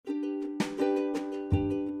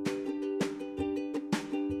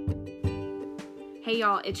Hey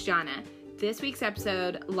y'all, it's Jonna. This week's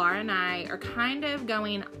episode, Laura and I are kind of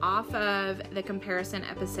going off of the comparison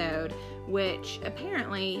episode, which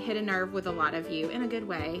apparently hit a nerve with a lot of you in a good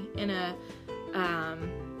way, in a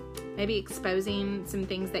maybe exposing some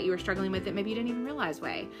things that you were struggling with that maybe you didn't even realize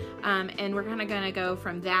way. And we're kind of going to go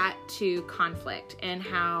from that to conflict and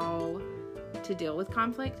how to deal with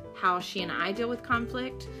conflict, how she and I deal with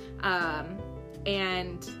conflict,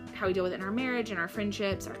 and how we deal with it in our marriage and our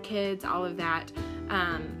friendships, our kids, all of that.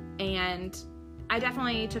 And I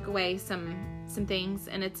definitely took away some things,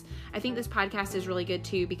 and I think this podcast is really good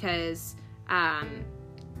too, because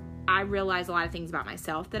I realize a lot of things about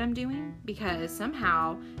myself that I'm doing, because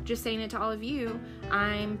somehow just saying it to all of you,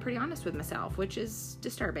 I'm pretty honest with myself, which is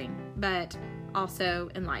disturbing, but also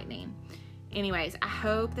enlightening. Anyways, I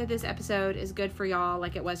hope that this episode is good for y'all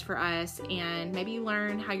like it was for us, and maybe you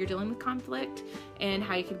learn how you're dealing with conflict and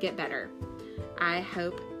how you could get better. I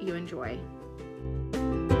hope you enjoy.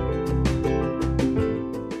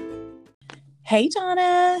 Hey,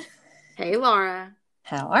 Donna. Hey, Laura.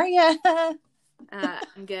 How are you?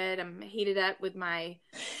 I'm good. I'm heated up with my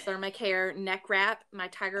Thermacare neck wrap, my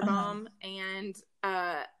Tiger Balm, and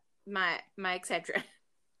my Excedrin.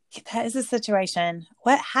 That is a situation.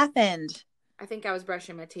 What happened? I think I was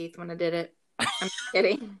brushing my teeth when I did it. I'm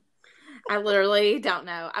kidding. I literally don't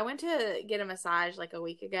know. I went to get a massage like a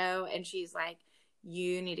week ago, and she's like,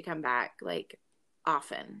 you need to come back like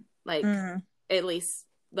often. Like at least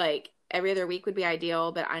like every other week would be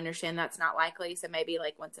ideal, but I understand that's not likely. So maybe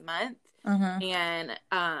like once a month. And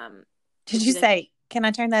did you say, can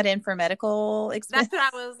I turn that in for medical expense?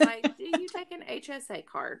 That's what I was like, do you take an HSA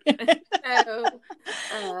card?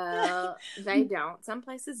 So they don't. Some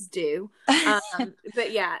places do.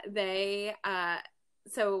 But yeah, they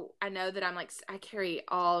so I know that I'm like, I carry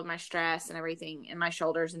all of my stress and everything in my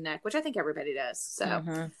shoulders and neck, which I think everybody does. So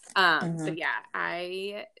but yeah,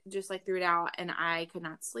 I just like threw it out, and I could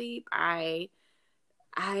not sleep. I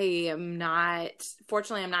am not,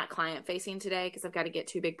 fortunately, I'm not client facing today because I've got to get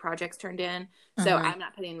 2 big projects turned in. So I'm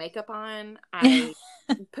not putting makeup on. I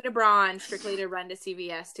put a bra on strictly to run to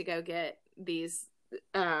CVS to go get these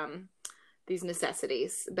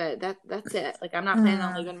necessities. But that's it. Like, I'm not planning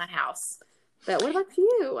on leaving my house. But what about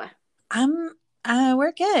you?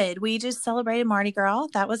 We're good. We just celebrated Mardi Gras.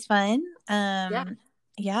 That was fun.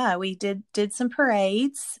 Yeah, we did some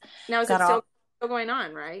parades. Now, is it still going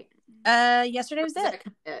on, right? Yesterday was it.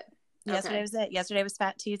 Yesterday Okay. was it. Yesterday was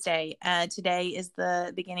Fat Tuesday. Today is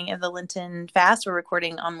the beginning of the Lenten fast. We're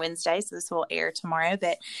recording on Wednesday, so this will air tomorrow.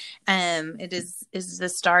 But it is the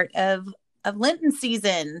start of Lenten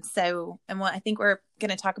season. So, and I think we're going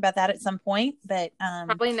to talk about that at some point. But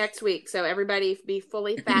probably next week. So everybody be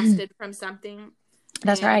fully fasted from something.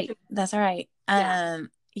 That's right. That's right.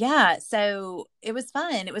 Yeah. So it was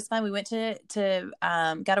fun. We went to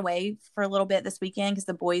got away for a little bit this weekend because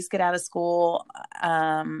the boys get out of school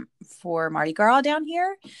for Mardi Gras down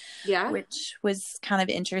here. Yeah. Which was kind of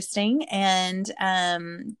interesting. And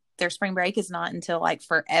their spring break is not until like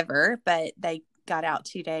forever, but they got out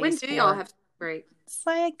 2 days. When do y'all have spring break? It's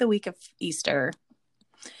like the week of Easter.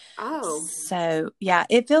 Oh, so yeah,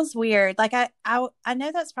 it feels weird. Like I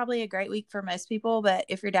know that's probably a great week for most people, but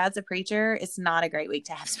if your dad's a preacher, it's not a great week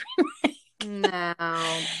to have spring break. No.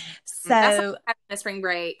 So that's like having a spring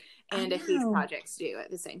break and a huge projects due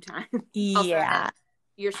at the same time. Yeah.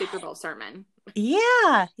 Your Super Bowl sermon.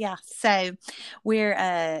 Yeah. So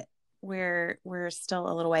we're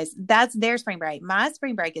still a little ways. That's their spring break. My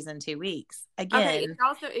spring break is in 2 weeks. Again.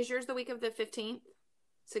 Okay. Is yours the week of the 15th?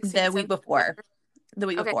 16th? The week before. The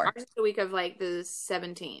week before. Ours is the week of like the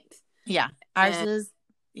 17th. Yeah. Ours is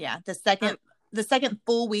the second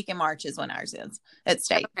full week in March is when ours is at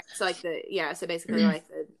state. Okay. So like so basically like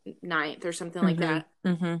the 9th or something like that.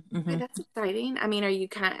 Okay, that's exciting. I mean, you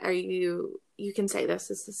can say this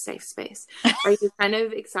is a safe space. Are you kind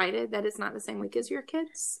of excited that it's not the same week as your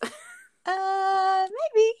kids?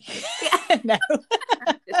 Maybe. Yeah. No.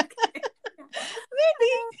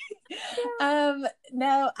 Maybe.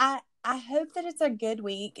 No, I hope that it's a good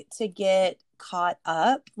week to get caught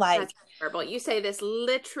up. Like, that's terrible. You say this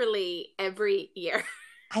literally every year.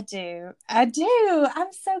 I do.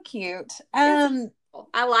 I'm so cute. I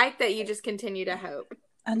like that you just continue to hope.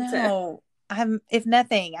 I know. If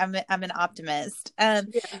nothing, I'm an optimist.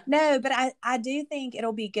 No, but I do think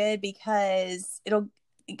it'll be good because it'll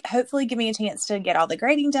hopefully give me a chance to get all the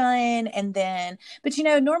grading done. And then, but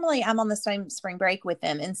normally I'm on the same spring break with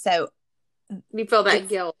them. And so you feel that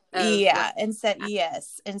guilt. And so,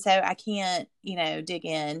 yes. And so I can't, dig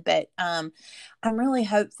in, but I'm really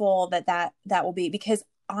hopeful that will be, because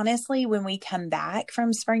honestly, when we come back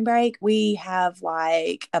from spring break, we have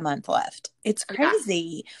like a month left. It's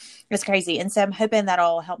crazy. It's crazy. And so I'm hoping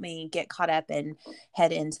that'll help me get caught up and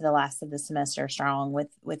head into the last of the semester strong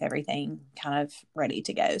with everything kind of ready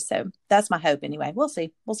to go. So that's my hope anyway. We'll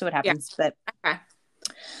see. We'll see what happens. But okay.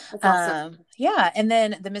 That's awesome. Yeah. And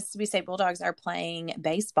then the Mississippi State Bulldogs are playing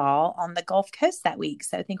baseball on the Gulf Coast that week.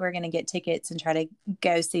 So I think we're going to get tickets and try to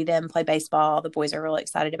go see them play baseball. The boys are really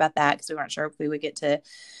excited about that because we weren't sure if we would get to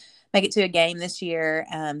make it to a game this year.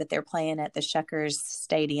 But they're playing at the Shuckers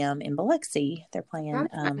Stadium in Biloxi. They're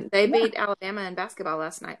playing. They beat Alabama in basketball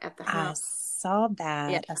last night at the house. I saw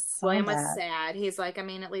that. Yeah. I saw William that. was sad. He's like, I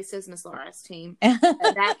mean, at least it's Miss Laura's team.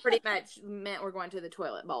 That pretty much meant we're going to the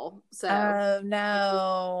toilet bowl. So, oh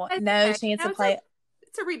no, no chance to play.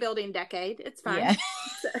 It's a rebuilding decade. It's fine. Yeah.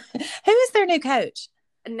 Who is their new coach?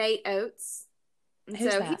 Nate Oates.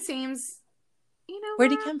 Who's so that? he seems,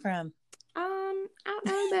 Where'd he come from? I don't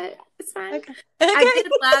know, but it's fine. Okay. I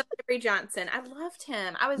did love Avery Johnson. I loved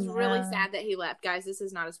him. I was really sad that he left. Guys, this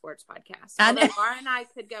is not a sports podcast. Although Laura and I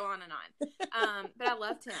could go on and on. But I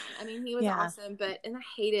loved him. I mean, he was awesome, and I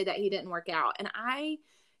hated that he didn't work out. And I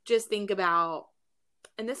just think about,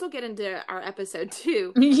 and this will get into our episode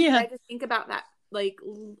too. Yeah. I just think about that, like,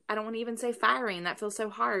 I don't want to even say firing. That feels so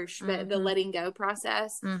harsh, but the letting go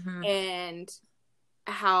process and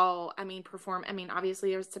how,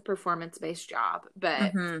 obviously it's a performance-based job,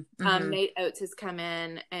 but Nate Oates has come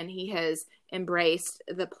in and he has embraced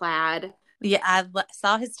the plaid. Yeah, I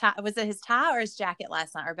saw his tie. Was it his tie or his jacket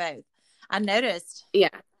last night, or both? I noticed. Yeah.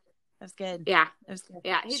 That was good. Yeah. It was good.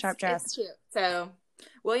 Yeah. Sharp dress. It's cute. So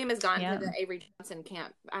William has gone to the Avery Johnson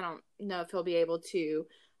camp. I don't know if he'll be able to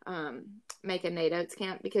make a Nate Oates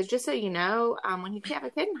camp, because just so you know, when you have a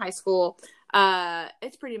kid in high school,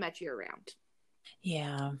 it's pretty much year round.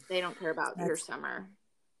 Yeah. They don't care about your summer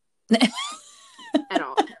at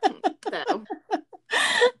all. So.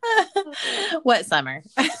 What summer?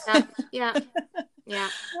 Yeah.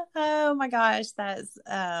 Oh my gosh, that's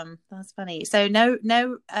funny. So no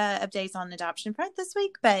updates on adoption front this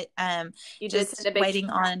week, but you just waiting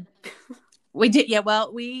on. We did, yeah.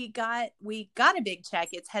 Well, we got a big check.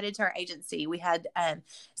 It's headed to our agency. We had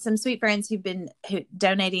some sweet friends who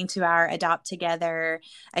donating to our Adopt Together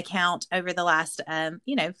account over the last 5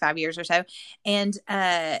 years or so, and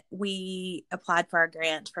we applied for our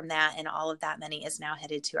grant from that, and all of that money is now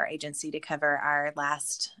headed to our agency to cover our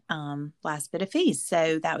last bit of fees.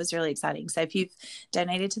 So that was really exciting. So if you've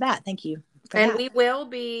donated to that, thank you. And we will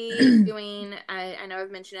be doing, I know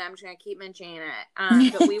I've mentioned it, I'm just going to keep mentioning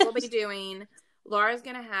it, but we will be doing, Laura's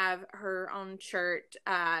going to have her own shirt,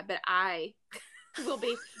 but I will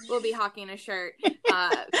be hawking a shirt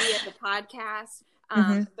via the podcast,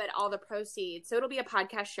 but all the proceeds, so it'll be a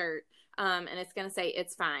podcast shirt, and it's going to say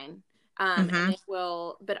It's Fine, and it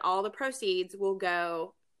will, but all the proceeds will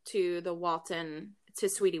go to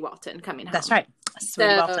Sweetie Walton coming home. That's right.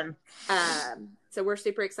 Sweetie Walton. So we're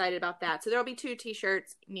super excited about that. So there'll be 2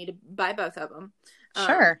 t-shirts. You need to buy both of them.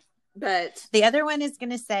 Sure. But the other one is going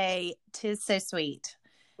to say "'Tis So Sweet,"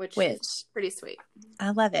 which is pretty sweet. I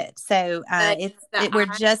love it. So we're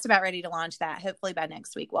just about ready to launch that. Hopefully by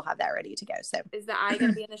next week we'll have that ready to go. So is the I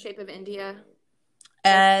going to be in the shape of India?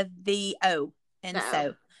 The O and the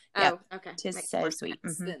so. Oh, yep. Okay. "'Tis So Sweet."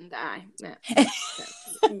 Than the I. Yeah.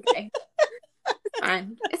 Okay.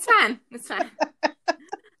 It's fine.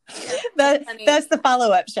 That's the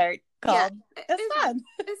follow-up shirt called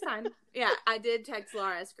It's fine. Yeah, I did text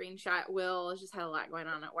Laura a screenshot. Will just had a lot going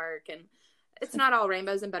on at work, and it's not all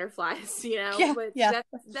rainbows and butterflies, but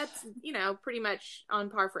that's pretty much on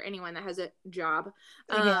par for anyone that has a job.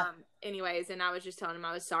 Anyways, and I was just telling him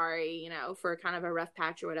I was sorry, for kind of a rough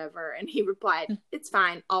patch or whatever, and he replied, "It's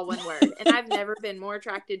fine," all one word. And I've never been more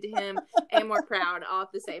attracted to him and more proud all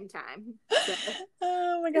at the same time. So,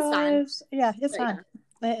 oh my gosh. It's fun.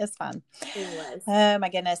 It is fun. Anyways. Oh my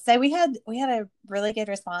goodness. So we had a really good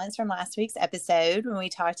response from last week's episode when we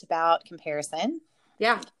talked about comparison.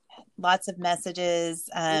 Yeah. Lots of messages,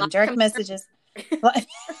 direct messages.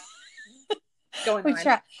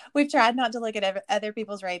 We've tried not to look at other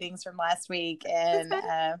people's ratings from last week, and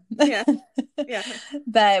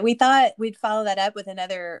but we thought we'd follow that up with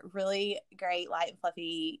another really great light and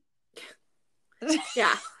fluffy.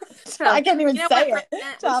 Yeah. So, I can't even say it.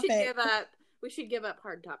 Topic. We should give up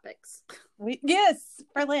hard topics. Yes,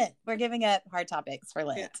 for Lent. We're giving up hard topics for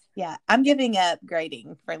Lent. Yeah, I'm giving up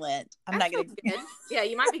grading for Lent. I'm not going to. Yeah,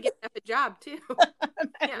 you might be giving up a job too.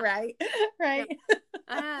 Right. Yeah.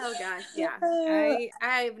 Oh gosh, yeah.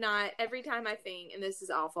 I've not. Every time I think, and this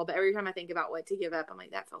is awful, but every time I think about what to give up, I'm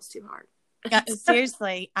like, that feels too hard.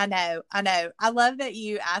 Seriously, I know. I love that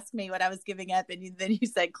you asked me what I was giving up, and then you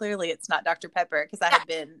said clearly it's not Dr. Pepper because I had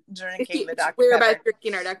been drinking the Dr. We were Pepper. both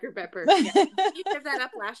drinking our Dr. Pepper. Yeah. Did you give that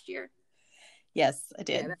up last year? Yes, I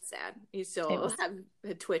did. Yeah, that's sad. You still have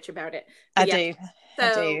a twitch about it. I do.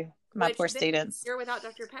 I do. My poor then, students. You're without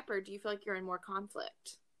Dr. Pepper. Do you feel like you're in more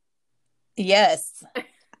conflict? Yes,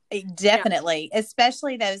 definitely. Yeah.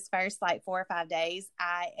 Especially those first like 4 or 5 days.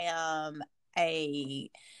 I am a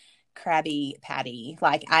Krabby Patty.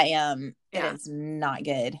 Like I am. Yeah. It is not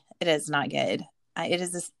good. It is not good.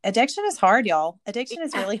 Addiction is hard, y'all. Addiction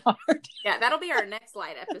is really hard. Yeah, that'll be our next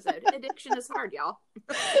light episode. Addiction is hard, y'all.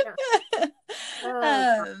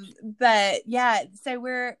 But yeah, so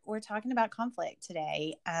we're talking about conflict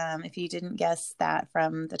today. If you didn't guess that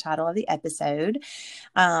from the title of the episode,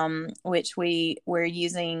 which we're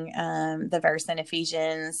using the verse in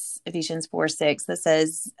Ephesians 4:6 that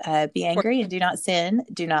says, "Be angry and do not sin.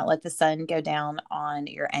 Do not let the sun go down on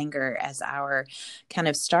your anger," as our kind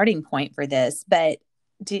of starting point for this. But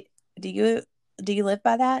do you live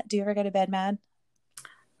by that? Do you ever go to bed mad?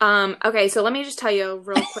 Okay, so let me just tell you a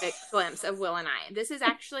real quick glimpse of Will and I. This is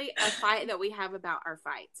actually a fight that we have about our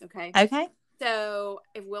fights, okay? Okay. So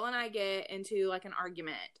if Will and I get into like an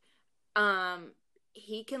argument,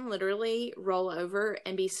 he can literally roll over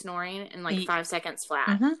and be snoring in like 5 seconds flat.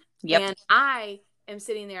 Mm-hmm. Yep. And I am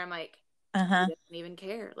sitting there, I'm like, he doesn't even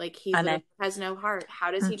care. Like he has no heart.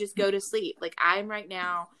 How does he just go to sleep? Like I'm right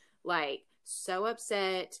now, like so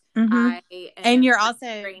upset. Mm-hmm. And you're also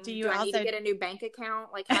do I need to get a new bank account?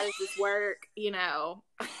 Like how does this work? You know,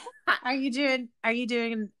 are you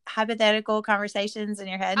doing hypothetical conversations in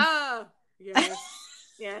your head? Oh yes.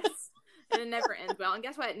 Yes. And it never ends well. And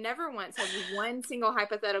guess what? Never once has one single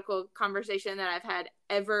hypothetical conversation that I've had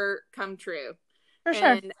ever come true. For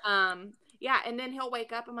sure. And yeah, and then he'll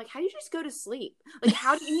wake up. I'm like, how do you just go to sleep? Like,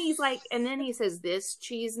 how do you, he's like, and then he says this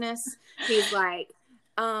cheesiness. He's like,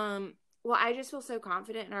 well, I just feel so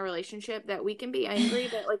confident in our relationship that we can be angry,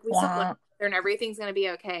 but like we still love each other and everything's going to be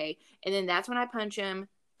okay. And then that's when I punch him,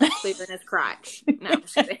 sleep in his crotch. No, I'm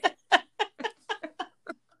just kidding.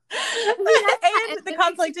 And the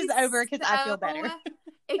conflict is over because I feel better.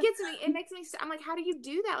 It makes me, I'm like, how do you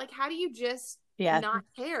do that? Like, how do you just not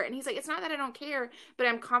care? And he's like, it's not that I don't care, but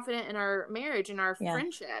I'm confident in our marriage and our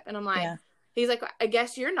friendship. And I'm like, he's like, I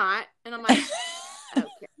guess you're not. And I'm like, okay.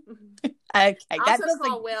 Okay. I also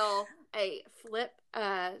call Will a flip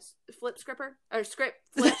scripper or script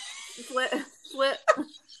flip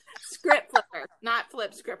script flipper, not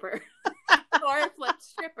flip scripper or flip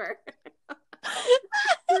stripper.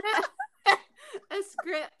 A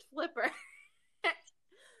script flipper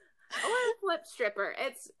or a flip stripper.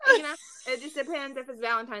 It's, you know, it just depends if it's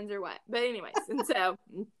Valentine's or what. But anyways, and so,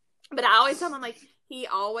 but I always tell him, like, he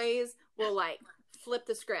always will like flip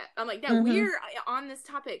the script. I'm like, no, we're on this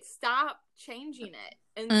topic. Stop changing it.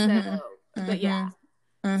 And so, but yeah.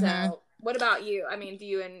 So, what about you? I mean, do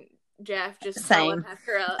you and Jeff just same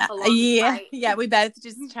after a long fight? Yeah, we both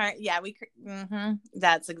just turn. Yeah,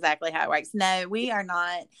 that's exactly how it works. No, we are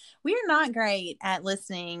not great at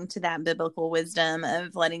listening to that biblical wisdom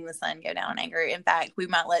of letting the sun go down on anger. In fact, we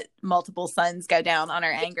might let multiple suns go down on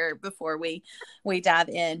our anger before we dive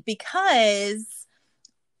in, because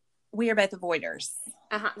we are both avoiders.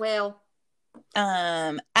 Well,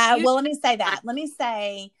 let me say that. Let me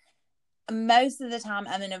say, most of the time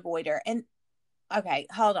I'm an avoider. And okay,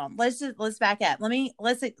 hold on. Let's back up.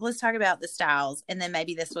 Let's talk about the styles, and then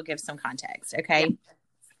maybe this will give some context. Okay.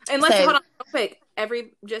 Yeah. And let's hold on real quick.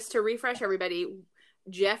 Just to refresh everybody,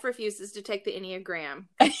 Jeff refuses to take the Enneagram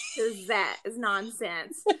because that is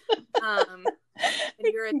nonsense. And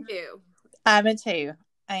you're a 2. I'm a 2.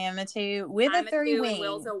 I am a 2 with a 3 wing.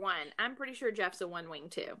 Will's a 1. I'm pretty sure Jeff's a 1 wing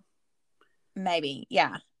too. Maybe,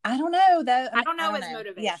 yeah. I don't know though. I don't know his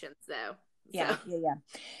motivations though. Yeah.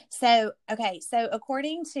 So, okay. So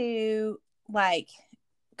according to like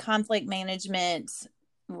conflict management,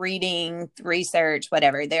 reading, research,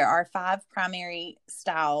 whatever, there are 5 primary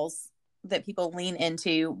styles that people lean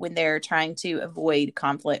into when they're trying to avoid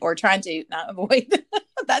conflict, or trying to not avoid.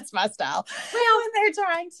 That's my style. Well, when they're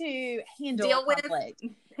trying to handle conflict,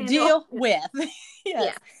 deal with. Yes.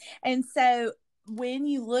 Yeah. And so when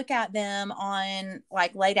you look at them on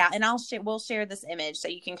like laid out, and we'll share this image so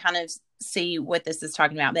you can kind of see what this is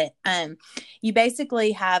talking about. But you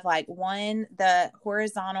basically have like the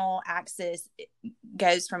horizontal axis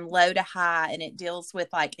goes from low to high, and it deals with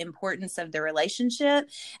like importance of the relationship,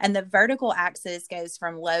 and the vertical axis goes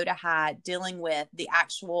from low to high, dealing with the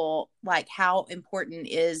actual like how important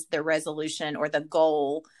is the resolution or the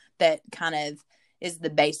goal that kind of is the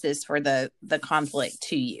basis for the conflict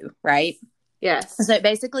to you, right? Yes. So it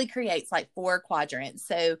basically creates like 4 quadrants.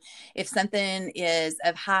 So if something is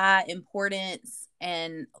of high importance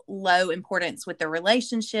and low importance with the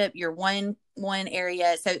relationship, you're one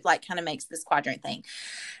area. So it like kind of makes this quadrant thing.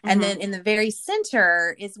 And then in the very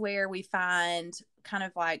center is where we find kind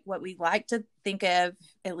of like what we like to think of,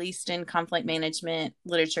 at least in conflict management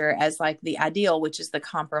literature, as like the ideal, which is the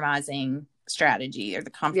compromising strategy or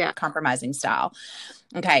the compromising style.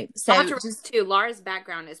 Okay. So just too, Laura's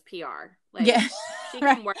background is PR. Like, yeah, she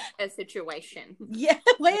can work a situation. Yeah.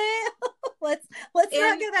 Well, let's not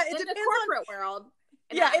get that. It in the corporate world.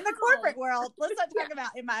 Yeah, in the corporate world. Let's not talk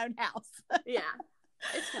about in my own house. Yeah.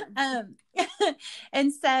 It's fun.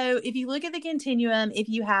 And so if you look at the continuum, if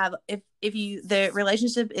the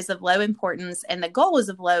relationship is of low importance and the goal is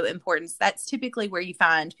of low importance, that's typically where you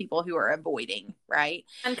find people who are avoiding, right?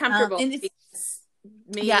 Uncomfortable. And you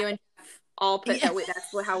and Jeff all put that way.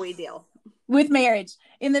 That's how we deal with marriage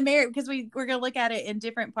in the marriage, because we're going to look at it in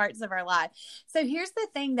different parts of our life. So here's the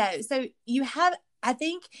thing though. So I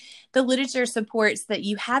think the literature supports that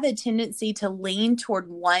you have a tendency to lean toward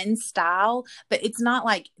one style, but it's not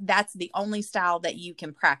like that's the only style that you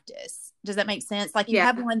can practice. Does that make sense? Like you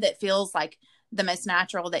have one that feels like the most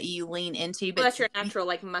natural that you lean into, but that's your natural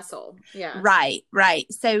like muscle. Yeah. Right.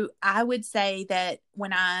 So I would say that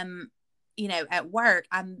when I'm, at work,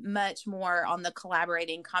 I'm much more on the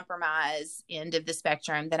collaborating compromise end of the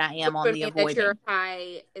spectrum than I am on the avoiding.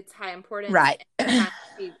 It's high importance. Right.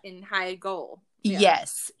 In high goal. Yeah.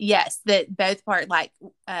 Yes. That both part, like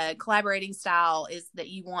collaborating style is that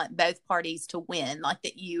you want both parties to win, like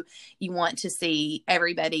that you want to see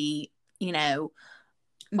everybody,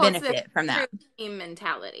 benefit from that team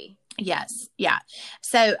mentality. Yes. Yeah.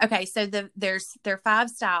 So, okay. So there are 5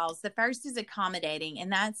 styles. The first is accommodating,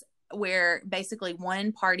 and that's where basically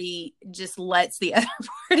one party just lets the other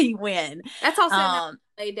party win. That's also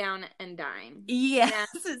lay down and dine. Yes.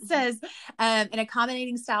 Yeah. It says an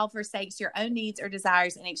accommodating style forsakes your own needs or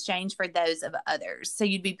desires in exchange for those of others. So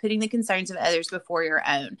you'd be putting the concerns of others before your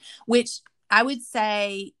own, which I would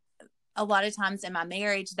say a lot of times in my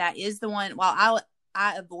marriage, that is the one. While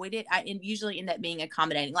I avoid it, I usually end up being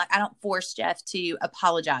accommodating. Like I don't force Jeff to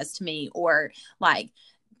apologize to me, or like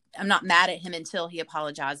I'm not mad at him until he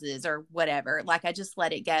apologizes or whatever. Like I just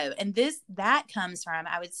let it go. And that comes from,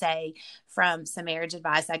 I would say, from some marriage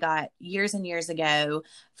advice I got years and years ago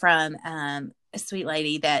from a sweet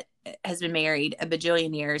lady that has been married a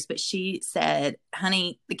bajillion years. But she said,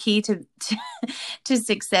 honey, the key to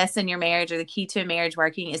success in your marriage, or the key to a marriage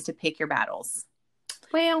working, is to pick your battles.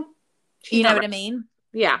 Well, you know what I mean?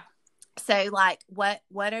 Yeah. So like what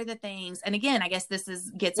are the things? And again, I guess this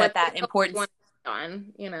gets at that importance.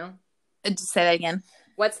 On, say that again.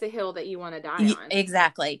 What's the hill that you want to die on?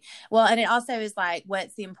 Exactly. Well, and it also is like,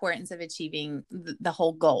 what's the importance of achieving the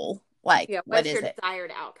whole goal? Like, what is your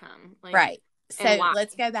desired outcome? Like, right. So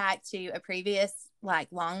let's go back to a previous, like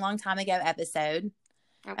long time ago episode,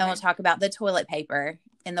 and we'll talk about the toilet paper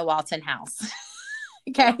in the Walton house.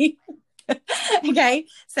 Okay. Okay.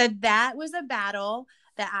 So that was a battle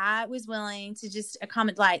that I was willing to just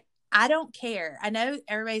accommodate. Like, I don't care. I know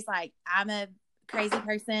everybody's like, I'm a crazy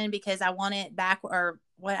person because I want it back, or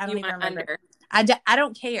what? I don't even remember. I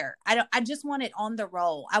don't care. I just want it on the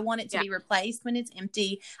roll. I want it to be replaced when it's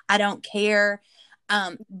empty. I don't care.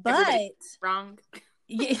 But everybody's wrong.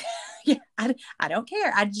 Yeah, I don't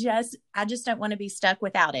care. I just don't want to be stuck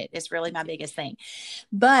without it. It's really my biggest thing.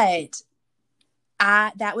 But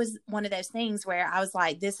that was one of those things where I was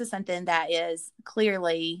like, this is something that is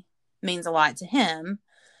clearly means a lot to him.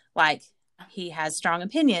 Like, he has strong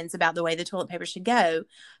opinions about the way the toilet paper should go.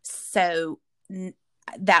 So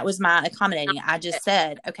that was my accommodating. I just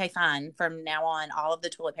said, okay, fine. From now on, all of the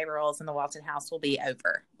toilet paper rolls in the Walton house will be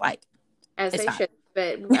over. Like, as they should,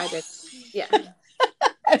 but I just, yeah.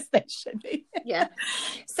 As they should be. Yeah.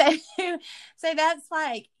 So that's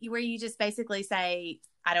like where you just basically say,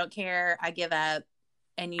 I don't care. I give up.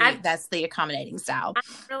 And that's the accommodating style. I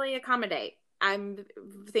really accommodate. I'm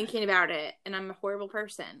thinking about it, and I'm a horrible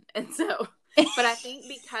person. And so, but I think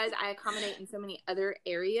because I accommodate in so many other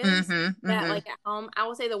areas that like at home, I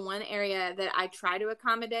will say the one area that I try to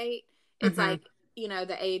accommodate, it's like,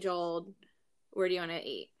 the age old, where do you want to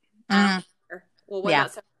eat? I don't care. Well, what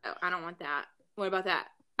about I don't want that. What about that?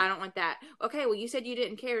 I don't want that. Okay. Well, you said you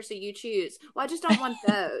didn't care, so you choose. Well, I just don't want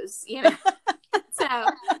those, So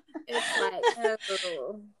it's like,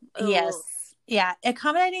 oh. Yes. Yeah,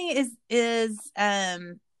 accommodating is it's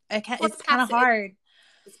kind of hard.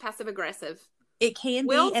 It's passive aggressive. It can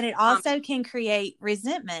be, and it also can create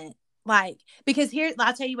resentment. Like, because here,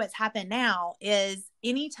 I'll tell you what's happened now is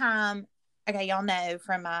anytime. Okay, y'all know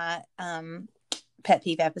from my pet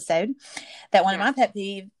peeve episode that one Yeah. of my pet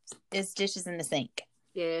peeves is dishes in the sink.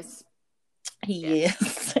 Yes.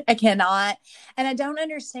 Yes. I cannot. And I don't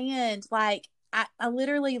understand. Like, I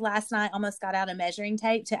literally last night almost got out a measuring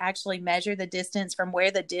tape to actually measure the distance from where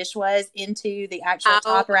the dish was into the actual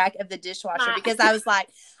top rack of the dishwasher, because I was like,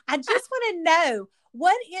 I just want to know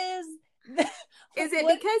what is is it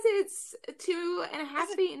because it's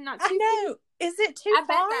 2.5 feet and not 2 feet? I know. Is it too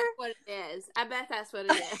far? I bet that's what it is. I bet that's what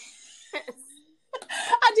it is.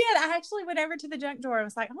 I did. I actually went over to the junk drawer and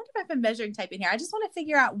was like, I wonder if I have a measuring tape in here. I just want to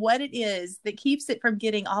figure out what it is that keeps it from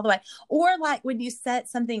getting all the way. Or like when you set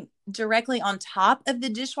something directly on top of the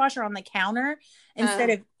dishwasher on the counter instead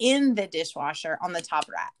of in the dishwasher on the top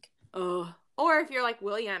rack. Oh. Or if you're like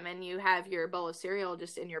William and you have your bowl of cereal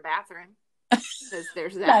just in your bathroom. Because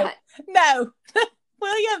there's that. No.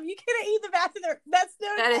 William, you can't eat the bathroom. That's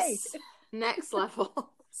no That okay. is next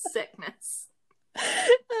level sickness.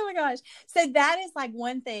 Oh my gosh. So that is like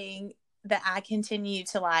one thing that I continue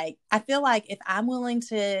to like. I feel like if I'm willing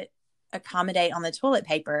to accommodate on the toilet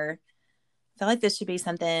paper, I feel like this should be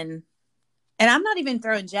something. And I'm not even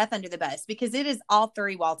throwing Jeff under the bus, because it is all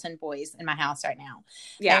 3 Walton boys in my house right now.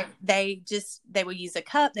 Yeah. They will use a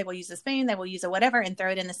cup, they will use a spoon, they will use a whatever and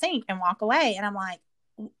throw it in the sink and walk away. And I'm like,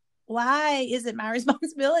 why is it my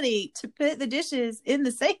responsibility to put the dishes in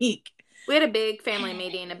the sink? We had a big family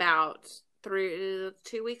meeting about 2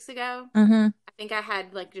 weeks ago. Mm-hmm. I think I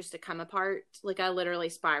had like just a come apart. Like I literally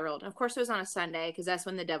spiraled. Of course, it was on a Sunday because that's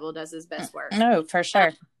when the devil does his best work. No, for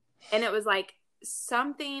sure. And it was like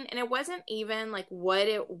something, and it wasn't even like what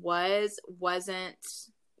it wasn't.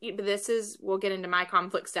 We'll get into my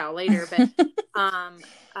conflict style later, but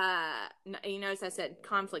you notice I said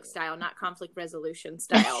conflict style, not conflict resolution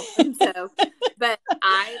style. And so, but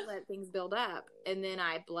I let things build up and then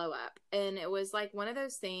I blow up. And it was like one of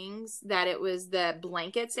those things that it was the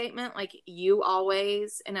blanket statement, like you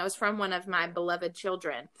always, and it was from one of my beloved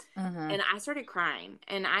children. Mm-hmm. And I started crying,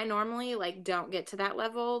 and I normally like don't get to that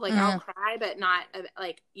level. Like I'll cry, but not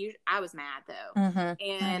like you. I was mad though. Mm-hmm.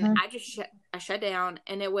 And I just shut down,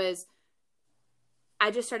 and I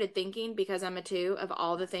just started thinking, because I'm a 2, of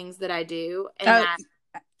all the things that I do. And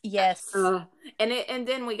yes. And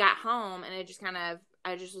then we got home, and I just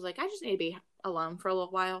was like, I just need to be alone for a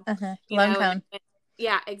little while. Lone cone.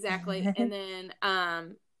 Yeah, exactly. And then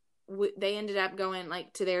they ended up going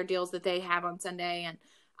like to their deals that they have on Sunday,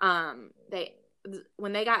 and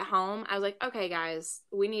when they got home, I was like, okay, guys,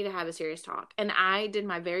 we need to have a serious talk. And I did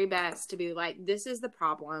my very best to be like, this is the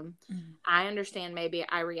problem. Mm-hmm. I understand maybe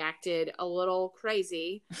I reacted a little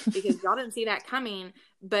crazy because y'all didn't see that coming,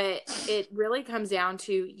 but it really comes down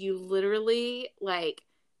to you literally, like,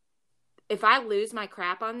 if I lose my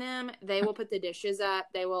crap on them, they will put the dishes up.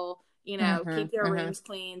 They will, keep their rooms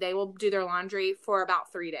clean. They will do their laundry for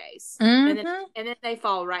about 3 days. And then they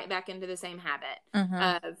fall right back into the same habit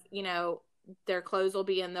of, their clothes will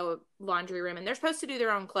be in the laundry room, and they're supposed to do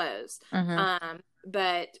their own clothes.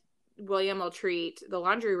 But William will treat the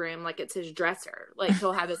laundry room like it's his dresser. Like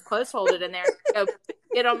he'll have his clothes folded in there, go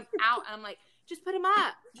get them out. And I'm like, just put them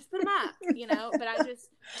up, but I just,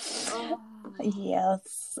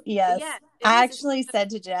 yes. Yeah, I actually said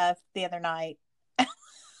to Jeff the other night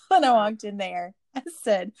when I walked in there, I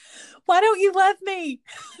said, why don't you love me?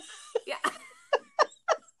 Yeah.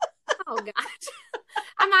 Oh gosh.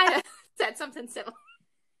 I might have said something similar.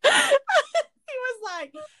 He was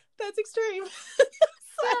like, that's extreme. That's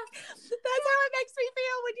how it makes me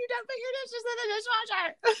feel when you don't put your dishes in the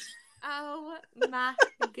dishwasher. Oh my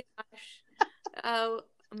gosh. Oh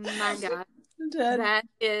my God. That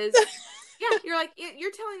is, yeah, you're like,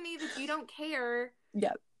 you're telling me that you don't care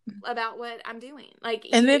about what I'm doing. Like,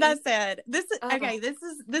 and then I said, this is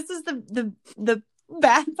the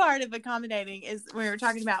bad part of accommodating is when we were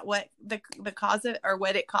talking about what the cause of, or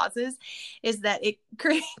what it causes, is that it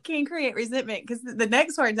can create resentment, because the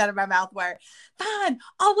next words out of my mouth were, fine,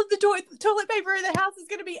 all of the toilet paper in the house is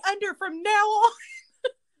going to be under from now on.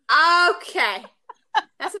 Okay.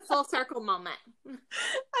 That's a full circle moment. I'm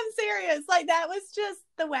serious. Like, that was just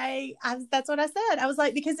the way that's what I said. I was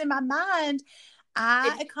like, because in my mind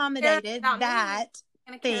I accommodated that.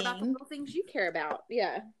 And I care about the little things you care about.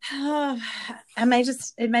 Yeah. It may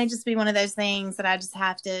just be one of those things that I just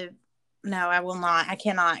have to. No, I will not. I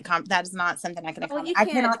cannot. That is not something I can accommodate. I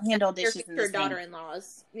cannot handle dishes in the sink.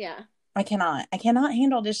 Daughter-in-laws. Yeah. I cannot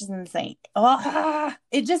handle dishes in the sink. Oh,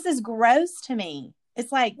 it just is gross to me.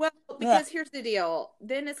 It's like, well, because here's the deal.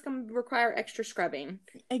 Then it's going to require extra scrubbing.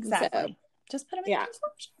 Exactly. So, just put them in the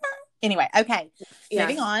dishwasher. Anyway, okay.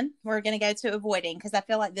 Moving on. We're going to go to avoiding, because I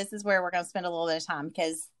feel like this is where we're going to spend a little bit of time,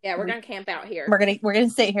 because we're going to camp out here. We're going to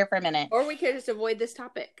sit here for a minute. Or we could just avoid this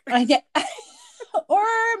topic. or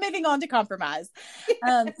moving on to compromise.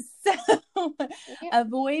 So Yeah.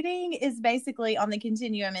 avoiding is basically on the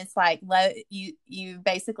continuum. It's like you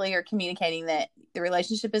basically are communicating that the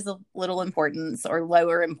relationship is a little importance or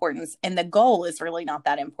lower importance, and the goal is really not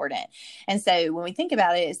that important. And so when we think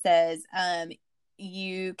about it, it says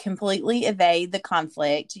you completely evade the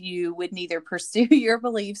conflict. You would neither pursue your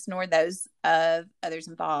beliefs nor those of others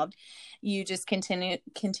involved. You just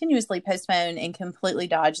continuously postpone and completely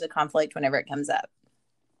dodge the conflict whenever it comes up.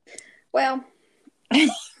 Well,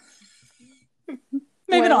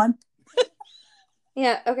 moving on.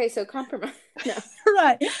 Yeah. Okay. So compromise. No.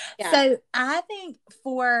 Right. Yeah. So I think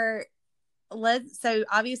so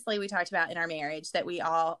obviously we talked about in our marriage that we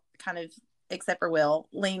all kind of, except for Will,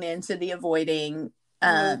 lean into the avoiding.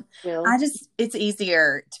 Will. It's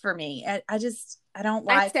easier for me. I don't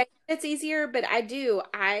like. I say it's easier, but I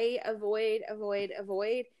avoid,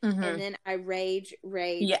 Mm-hmm. and then I rage.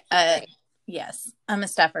 Yeah. Rage. Yes, I'm a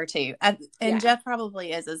stuffer too. Jeff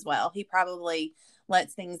probably is as well. He probably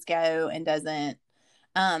lets things go and doesn't.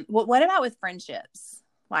 What about with friendships?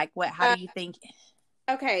 Like, how do you think?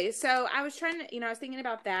 Okay, so I was trying to, I was thinking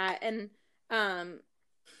about that, and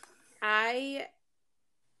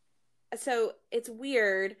so it's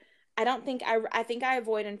weird. I think I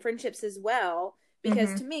avoid in friendships as well,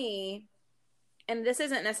 because to me, and this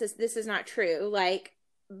is not true, like,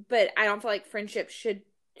 but I don't feel like friendship should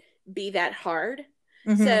be that hard.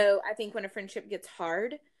 So I think when a friendship gets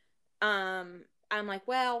hard, I'm like,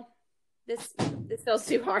 well, this feels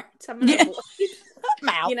too hard, so I'm gonna avoid.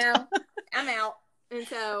 I'm out. I'm out. And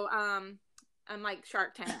so I'm like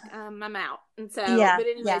Shark Tank. I'm out. And so, but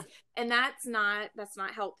anyways, and that's not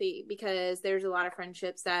healthy, because there's a lot of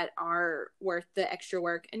friendships that are worth the extra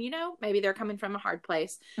work, and maybe they're coming from a hard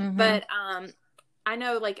place. But I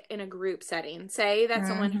know, like, in a group setting, say that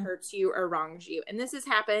someone hurts you or wrongs you, and this has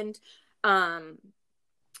happened. So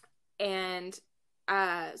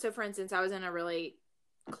for instance, I was in a really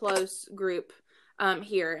close group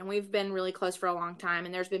here, and we've been really close for a long time,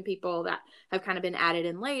 and there's been people that have kind of been added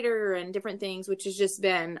in later and different things, which has just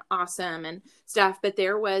been awesome and stuff. But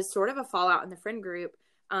there was sort of a fallout in the friend group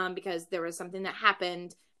because there was something that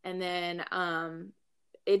happened, and then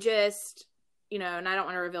it just, and I don't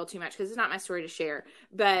want to reveal too much because it's not my story to share,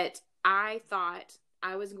 but I thought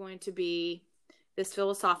I was going to be this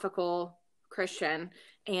philosophical Christian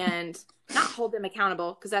and not hold them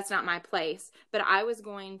accountable, because that's not my place, but I was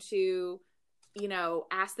going to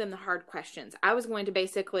ask them the hard questions. I was going to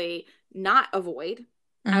basically not avoid.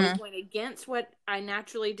 I was going against what I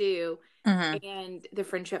naturally do, and the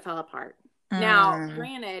friendship fell apart. Now,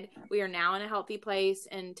 granted, we are now in a healthy place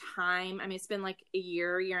and time. I mean, it's been like a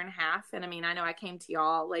year and a half. And I mean, I know I came to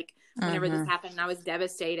y'all like whenever this happened, and I was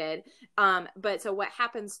devastated. But so what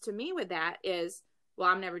happens to me with that is, well,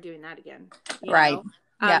 I'm never doing that again. Right.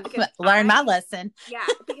 Yeah. Learn my lesson. Yeah.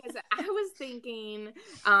 Because I was thinking,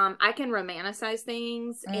 I can romanticize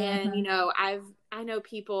things, and, I know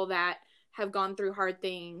people that have gone through hard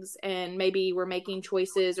things, and maybe were making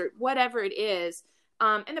choices or whatever it is.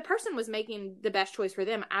 And the person was making the best choice for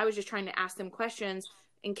them. I was just trying to ask them questions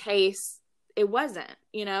in case it wasn't,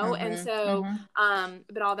 and so,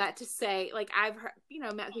 but all that to say, like, I've heard,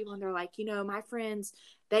 met people, and they're like, my friends,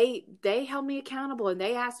 they held me accountable, and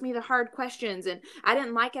they asked me the hard questions, and I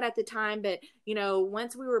didn't like it at the time, but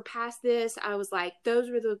once we were past this, I was like, those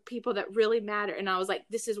were the people that really matter. And I was like,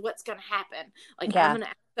 this is what's going to happen. Like, I'm going to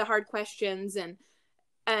ask the hard questions.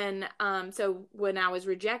 And so when I was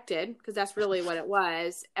rejected, because that's really what it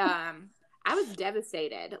was, I was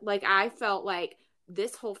devastated. Like, I felt like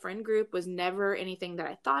this whole friend group was never anything that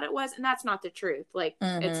I thought it was. And that's not the truth. Like,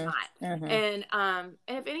 it's not. And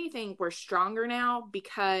if anything, we're stronger now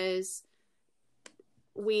because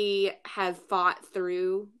we have fought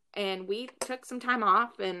through, and we took some time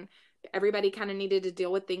off, and everybody kind of needed to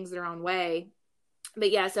deal with things their own way.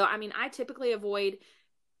 But yeah, so, I mean, I typically avoid,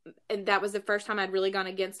 and that was the first time I'd really gone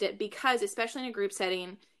against it, because especially in a group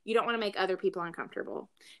setting, you don't want to make other people uncomfortable.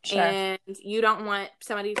 Sure. And you don't want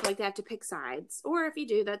somebody to have to pick sides, or if you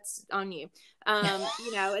do, that's on you.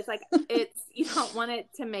 It's like, you don't want it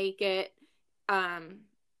to make it, a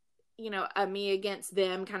me against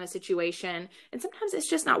them kind of situation. And sometimes it's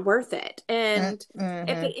just not worth it. And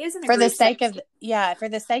if it isn't for the sake of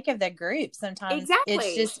the group, sometimes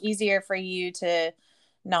it's just easier for you to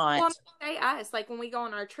not. Well, say us, like when we go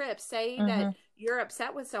on our trips, say that you're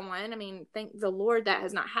upset with someone. I mean, thank the Lord that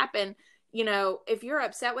has not happened. If you're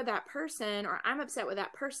upset with that person, or I'm upset with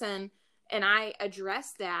that person, and I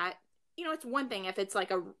address that, it's one thing if it's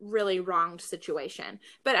like a really wronged situation,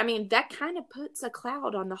 but I mean, that kind of puts a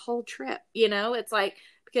cloud on the whole trip. It's like,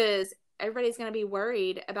 because everybody's going to be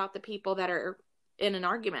worried about the people that are in an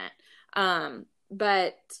argument.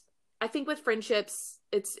 But I think with friendships,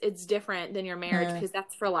 it's different than your marriage because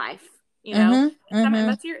that's for life. You know, some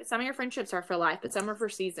of your friendships are for life, but some are for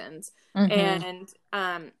seasons. And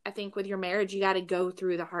I think with your marriage, you got to go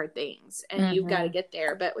through the hard things and you've got to get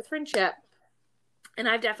there. But with friendship, and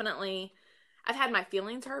I've had my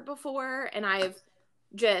feelings hurt before, and I've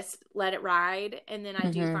just let it ride. And then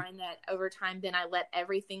I do find that over time, then I let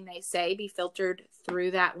everything they say be filtered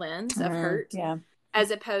through that lens of hurt. Yeah. As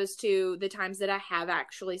opposed to the times that I have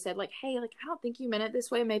actually said, like, hey, like, I don't think you meant it this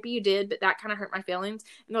way. Maybe you did, but that kind of hurt my feelings.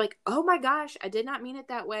 And they're like, oh my gosh, I did not mean it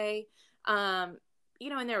that way. You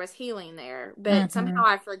know, and there was healing there, but somehow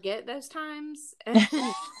I forget those times and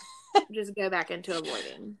just go back into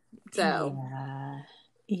avoiding. So,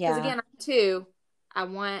 because again, I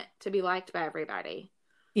want to be liked by everybody.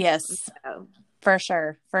 Yes. So. For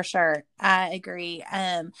sure. I agree.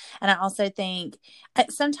 And I also think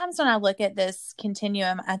sometimes when I look at this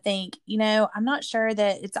continuum, I think, you know, I'm not sure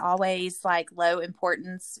that it's always like low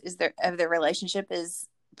importance of the relationship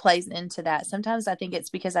plays into that. Sometimes I think it's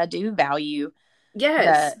because I do value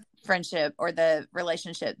the friendship or the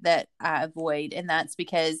relationship that I avoid. And that's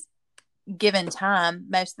because given time,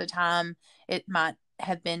 most of the time it might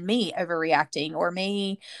have been me overreacting or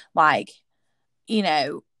me like, you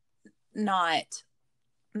know, not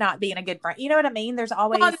being a good friend. You know what I mean? There's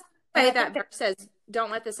always that verse says,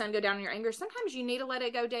 don't let the sun go down in your anger. Sometimes you need to let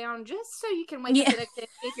it go down just so you can wake up the next day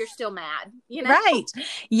if you're still mad, you know? Right.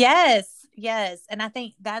 Yes. And I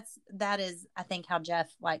think that is, I think how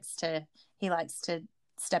Jeff likes to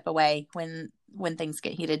step away when things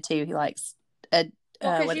get heated too. He likes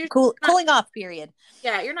cooling off period.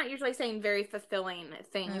 Yeah. You're not usually saying very fulfilling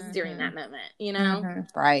things during that moment, you know?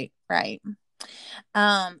 Right.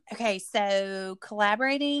 Okay, so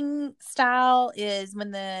collaborating style is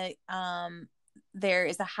when there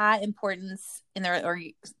is a high importance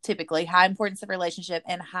typically high importance of relationship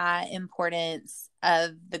and high importance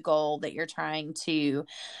of the goal that you're trying to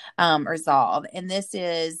resolve. And this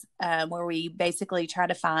is where we basically try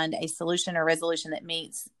to find a solution or resolution that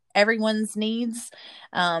meets everyone's needs,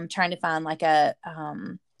 trying to find like a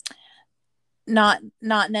not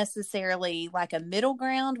necessarily like a middle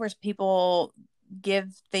ground where people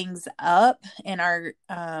give things up and are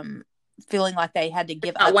feeling like they had to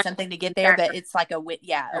give up something to get there, but it's like a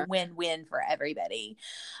win-win for everybody.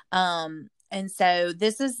 And so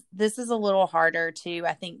this is a little harder to,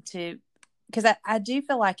 I think, because I do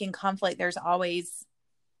feel like in conflict there's always,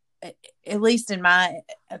 at least in my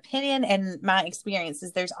opinion and my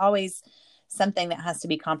experiences, there's always something that has to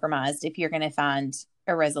be compromised if you're going to find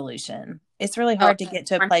a resolution. It's really hard to get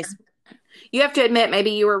to a place. You have to admit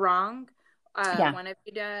maybe you were wrong. One of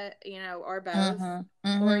you, or both.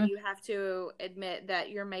 Or you have to admit that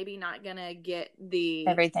you're maybe not going to get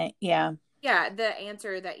everything. Yeah. Yeah. The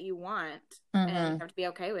answer that you want. And you have to be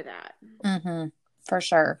okay with that. For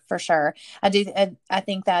sure. I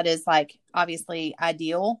think that is like obviously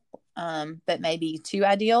ideal, but maybe too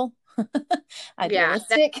idealistic.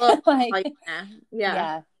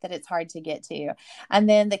 That it's hard to get to. And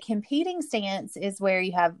then the competing stance is where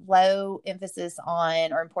you have low emphasis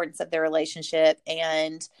on or importance of the relationship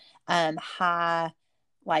and high,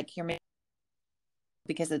 like your,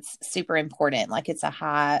 because it's super important, like it's a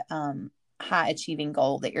high achieving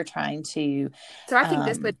goal that you're trying to. So I think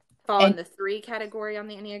this would fall in the 3 category on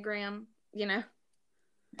the Enneagram, you know.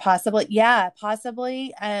 Possibly.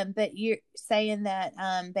 But you're saying that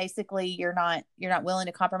basically you're not willing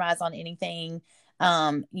to compromise on anything.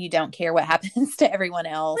 You don't care what happens to everyone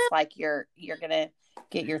else. Like you're gonna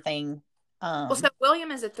get your thing. Well, so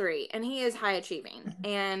William is a 3 and he is high achieving,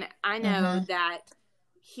 and I know that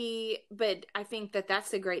but I think that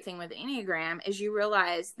that's the great thing with the Enneagram is you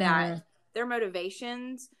realize that their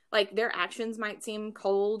motivations, like their actions might seem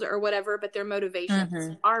cold or whatever, but their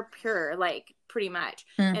motivations are pure, like pretty much.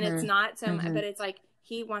 And it's not but it's like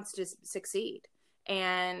he wants to succeed.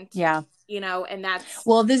 And, and that's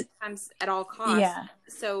this times at all costs. Yeah.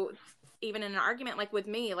 So even in an argument, like with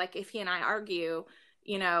me, like if he and I argue,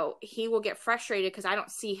 he will get frustrated because I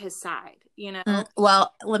don't see his side,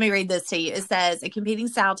 Well, let me read this to you. It says, a competing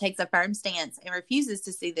style takes a firm stance and refuses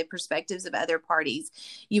to see the perspectives of other parties.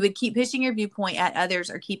 You would keep pushing your viewpoint at others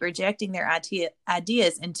or keep rejecting their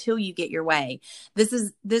ideas until you get your way. This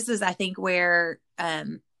is, I think, where,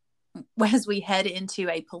 as we head into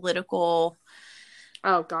a political,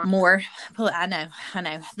 oh God, I know.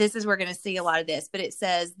 This is, we're going to see a lot of this, but it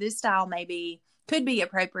says this style could be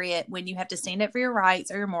appropriate when you have to stand up for your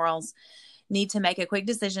rights or your morals, need to make a quick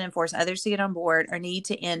decision and force others to get on board, or need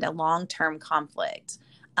to end a long-term conflict.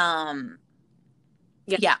 So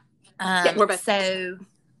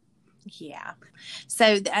Yeah.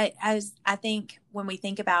 So I think when we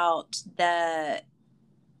think about the,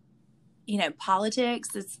 politics,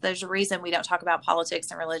 there's a reason we don't talk about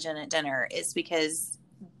politics and religion at dinner, is because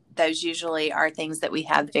those usually are things that we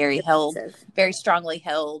have very strongly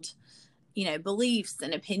held, beliefs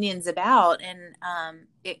and opinions about. And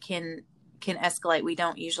it can escalate. We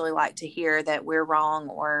don't usually like to hear that we're wrong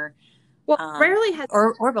or rarely has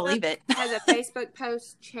or believe it. Has a Facebook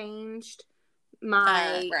post changed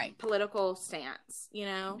my political stance,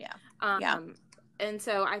 Yeah. And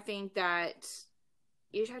so I think that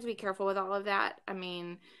you just have to be careful with all of that. I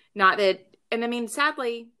mean, not that, and I mean,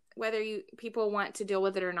 sadly, whether people want to deal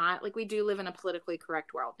with it or not, like, we do live in a politically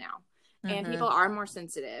correct world now, and people are more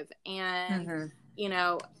sensitive. And,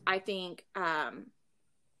 I think, I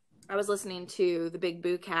was listening to the Big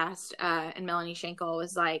Boo cast, and Melanie Schenkel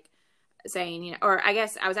was like saying, or I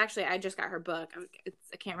guess I just got her book.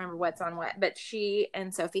 I can't remember what's on what, but she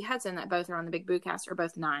and Sophie Hudson, that both are on the Big Boo cast, are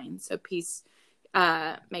both 9. So peace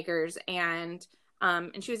makers. And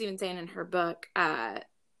she was even saying in her book,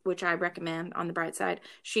 which I recommend, On the Bright Side,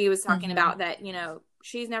 she was talking about that,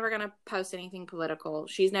 she's never going to post anything political.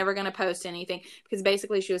 She's never going to post anything, because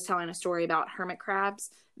basically she was telling a story about hermit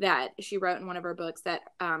crabs that she wrote in one of her books, that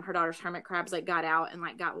her daughter's hermit crabs got out and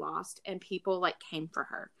got lost, and people came for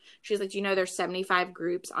her. She's like, there's 75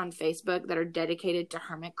 groups on Facebook that are dedicated to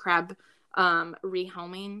hermit crab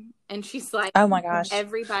rehoming. And she's like, oh my gosh,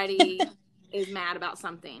 everybody is mad about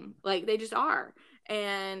something. Like, they just are.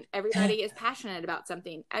 And everybody is passionate about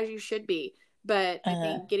something, as you should be. But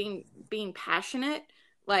I think being passionate,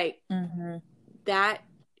 that,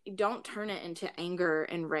 don't turn it into anger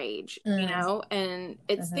and rage, and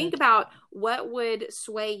it's think about what would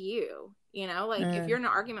sway you, if you're in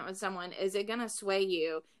an argument with someone, is it going to sway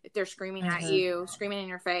you if they're screaming at you, screaming in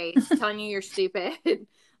your face, telling you you're stupid?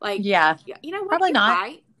 Yeah. What? Probably not.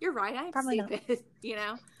 Right. You're right. I'm probably stupid,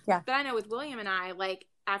 Yeah. But I know with William and I,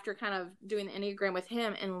 after kind of doing the Enneagram with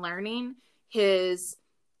him and learning his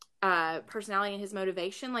personality and his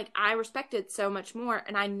motivation, I respect it so much more,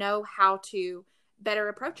 and I know how to better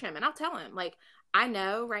approach him. And I'll tell him, I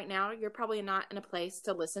know right now you're probably not in a place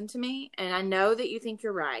to listen to me, and I know that you think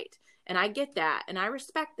you're right, and I get that, and I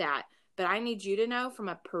respect that, but I need you to know from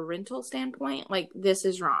a parental standpoint, this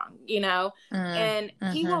is wrong, and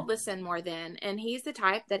he will listen more then. And he's the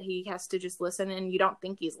type that he has to just listen, and you don't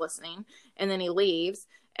think he's listening, and then he leaves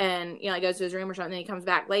and, he goes to his room or something, and then he comes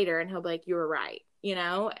back later and he'll be like, you were right,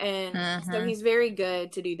 and so he's very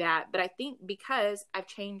good to do that. But I think because I've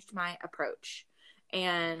changed my approach,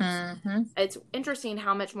 and it's interesting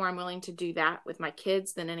how much more I'm willing to do that with my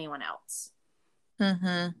kids than anyone else.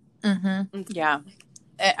 Yeah.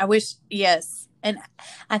 I wish, yes. And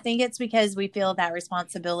I think it's because we feel that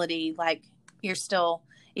responsibility, you're still,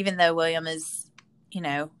 even though William is,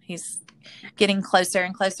 he's getting closer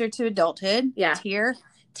and closer to adulthood. Yeah.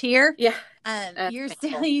 Tier. Yeah. You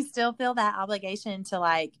still feel that obligation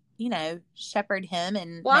to shepherd him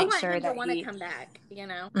and make sure that I want to come back,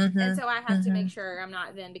 and so I have to make sure I'm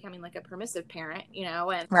not then becoming a permissive parent,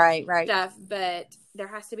 and right stuff. But there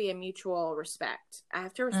has to be a mutual respect. I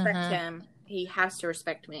have to respect him. He has to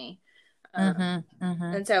respect me. And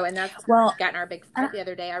that's got in our big fight the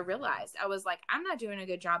other day. I realized, I was like, I'm not doing a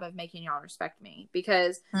good job of making y'all respect me,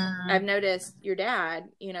 because I've noticed your dad,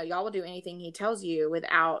 y'all will do anything he tells you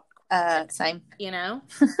without same, and I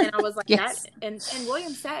was like, yes. That, and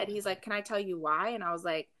William said, he's like, can I tell you why? And I was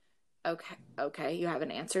like, okay, you have an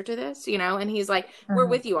answer to this, and he's like, we're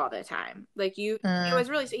with you all the time. It was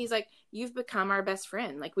really, he's like, you've become our best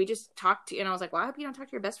friend. We just talked to you. And I was like, well, I hope you don't talk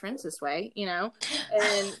to your best friends this way, and,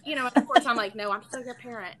 and of course I'm like, no, I'm still your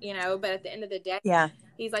parent, but at the end of the day,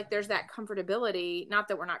 he's like, there's that comfortability, not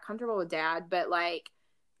that we're not comfortable with dad, but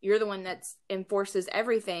you're the one that enforces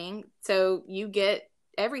everything. So you get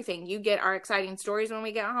everything. You get our exciting stories when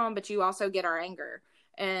we get home, but you also get our anger.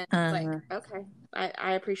 And it's okay,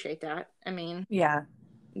 I appreciate that. I mean, yeah,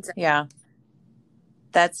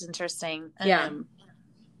 that's interesting.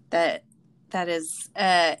 That is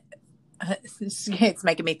it's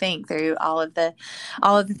making me think through all of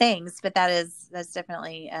the things, but that's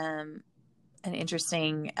definitely an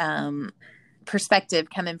interesting perspective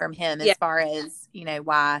coming from him, as far as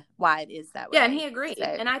why it is that way. And he agreed. So,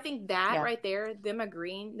 and I think that right there, them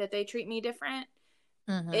agreeing that they treat me different,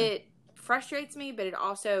 it frustrates me, but it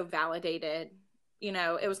also validated,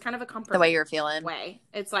 it was kind of a comfort, the way you're feeling.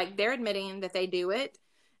 It's they're admitting that they do it,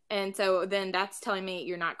 and so then that's telling me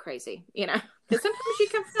you're not crazy, because sometimes you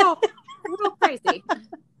can feel a little crazy.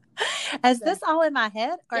 Is this all in my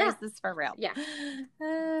head, or is this for real? Yeah.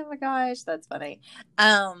 Oh my gosh, that's funny.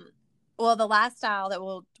 Well, the last style that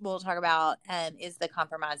we'll talk about is the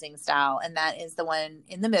compromising style, and that is the one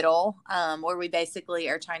in the middle, where we basically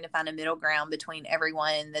are trying to find a middle ground between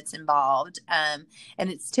everyone that's involved, and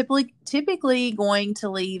it's typically going to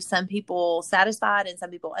leave some people satisfied and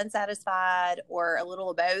some people unsatisfied, or a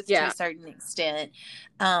little of both to a certain extent.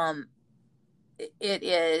 It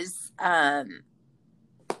is kind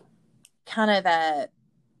of a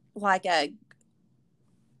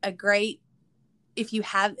great, if you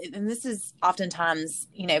have, and this is oftentimes,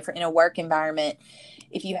 for in a work environment,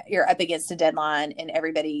 if you're up against a deadline and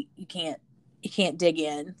everybody, you can't dig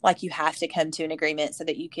in, like you have to come to an agreement so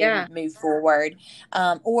that you can move forward,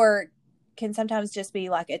 or can sometimes just be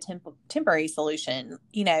like a temporary solution,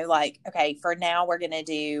 like, okay, for now we're going to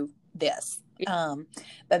do this,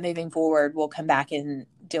 but moving forward we'll come back and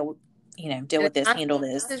deal with this, handle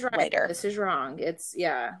this later. This is wrong. It's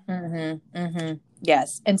yes.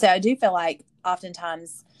 And so I do feel like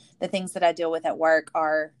oftentimes the things that I deal with at work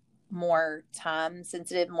are more time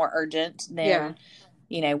sensitive, more urgent than,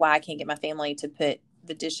 why I can't get my family to put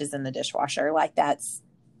the dishes in the dishwasher. Like it's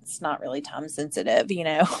not really time sensitive,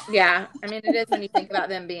 Yeah. I mean, it is when you think about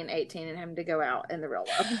them being 18 and having to go out in the real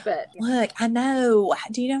world. But look, I know.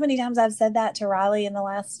 Do you know how many times I've said that to Riley in the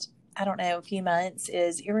last, I don't know, a few months,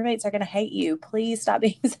 is your roommates are going to hate you. Please stop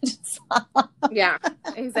being such a slob. Yeah,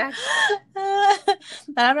 exactly.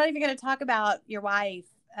 And I'm not even going to talk about your wife.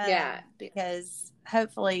 Because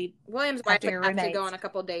hopefully William's wife would have to go on a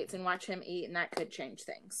couple dates and watch him eat, and that could change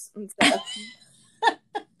things. And so,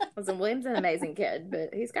 listen, William's an amazing kid,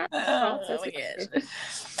 but he's got manners.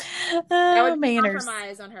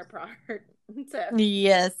 Compromise on her part. So.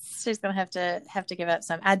 Yes, she's going to have to give up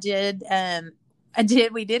some.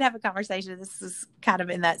 We did have a conversation. This is kind of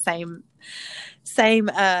in that same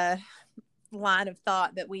line of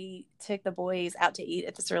thought, that we took the boys out to eat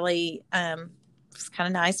at this really it's kind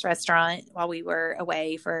of nice restaurant while we were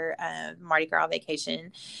away for Mardi Gras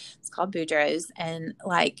vacation. It's called Boudreaux's, and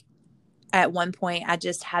like at one point I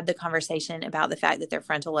just had the conversation about the fact that their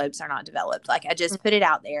frontal lobes are not developed. Like I just put it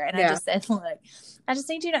out there, and I just said, look, I just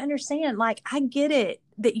need you to understand, like, I get it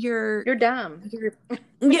that you're dumb.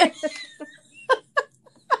 Yeah.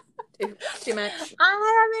 Too much.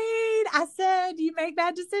 I mean, I said you make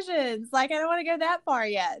bad decisions. Like, I don't want to go that far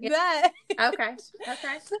yet. But okay.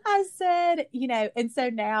 I said, and so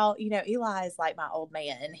now, Eli is like my old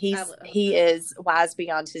man. He is wise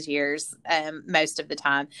beyond his years most of the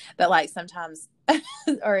time. But like sometimes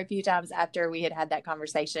or a few times after we had that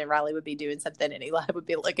conversation, Riley would be doing something and Eli would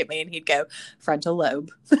look at me and he'd go, frontal lobe.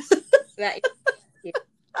 I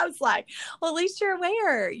was like, well, at least you're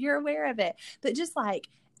aware. You're aware of it. But just like,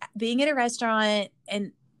 being at a restaurant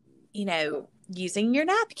and, using your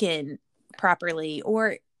napkin properly,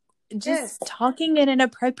 or just talking in an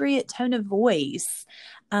appropriate tone of voice.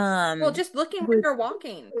 Well, just looking when you're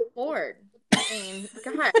walking. Lord. I mean,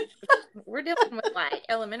 God, we're dealing with like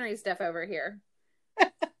elementary stuff over here.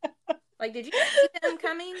 Like, did you see them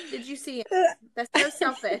coming? Did you see him? That's so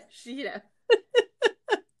selfish,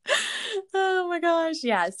 Oh my gosh.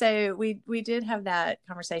 Yeah. So we did have that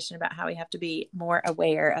conversation about how we have to be more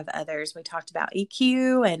aware of others. We talked about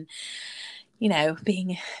EQ and,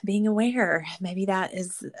 being aware. Maybe that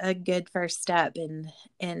is a good first step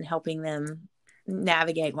in helping them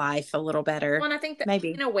navigate life a little better. Well, and I think that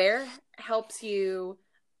being aware helps you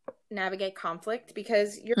navigate conflict,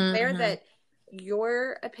 because you're aware that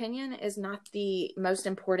your opinion is not the most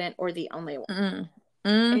important or the only one.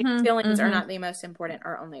 And feelings are not the most important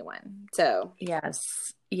or only one. So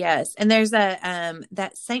yes. And there's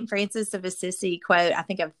that St. Francis of Assisi quote. I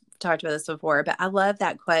think I've talked about this before, but I love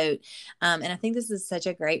that quote. And I think this is such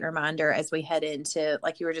a great reminder as we head into,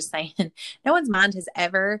 like you were just saying, no one's mind has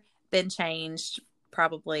ever been changed,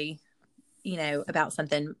 probably, about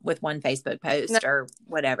something with one Facebook post or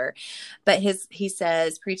whatever. But he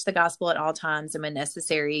says, preach the gospel at all times, and when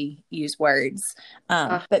necessary, use words.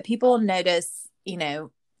 But people notice,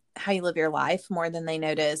 how you live your life more than they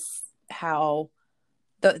notice how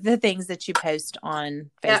the things that you post on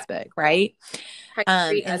Facebook, right?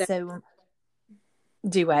 And so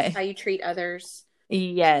do what? How you treat others.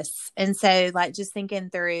 Yes. And so like just thinking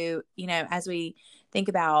through, as we think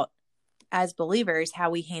about as believers, how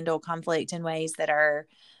we handle conflict in ways that are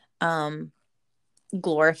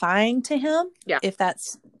glorifying to him. Yeah. If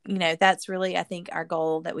that's, that's really, I think, our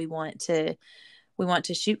goal that we want to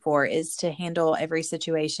shoot for, is to handle every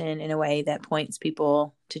situation in a way that points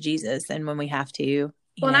people to Jesus. And when we have to,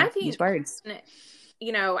 I think, use words. I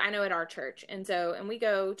know at our church, and we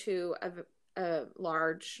go to a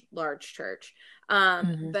large church.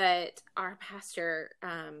 But our pastor,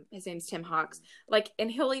 his name's Tim Hawks,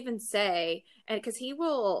 and he'll even say, and because he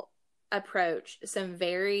will approach some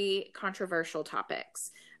very controversial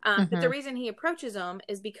topics. But the reason he approaches them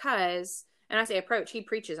is because, and I say approach, he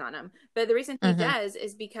preaches on them. But the reason he does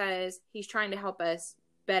is because he's trying to help us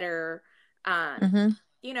better,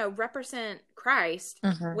 represent Christ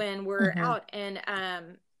when we're out. And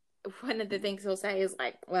one of the things he'll say is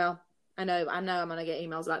like, well, I know I'm going to get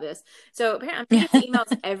emails about this. So apparently he gets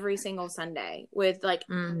emails every single Sunday with like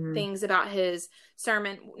things about his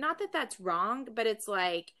sermon. Not that that's wrong, but it's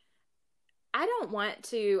like, I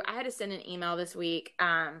had to send an email this week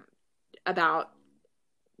about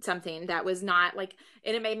something that was not like,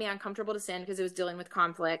 and it made me uncomfortable to send because it was dealing with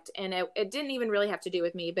conflict, and it didn't even really have to do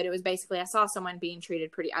with me, but it was basically, I saw someone being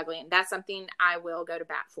treated pretty ugly, and that's something I will go to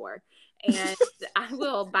bat for, and I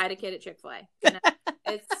will bite a kid at Chick-fil-A.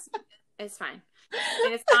 It's fine.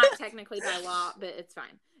 And it's not technically by law, but it's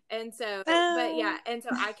fine. And so, but yeah, and so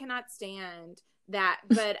I cannot stand that.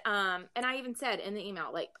 But, and I even said in the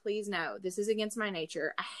email, like, please know, this is against my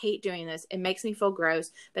nature. I hate doing this. It makes me feel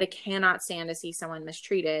gross, but I cannot stand to see someone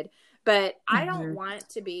mistreated. But I don't want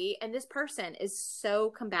to be, and this person is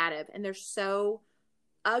so combative and they're so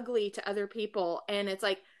ugly to other people. And it's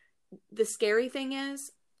like, the scary thing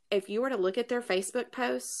is, if you were to look at their Facebook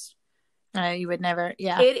posts, you would never.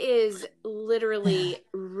 Yeah. It is literally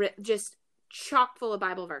just chock full of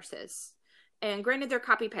Bible verses. And granted, they're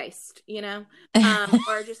copy paste,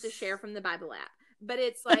 or just a share from the Bible app. But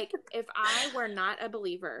it's like, if I were not a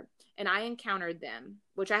believer and I encountered them,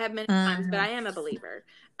 which I have many times, but I am a believer.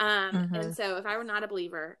 And so if I were not a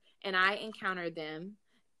believer and I encountered them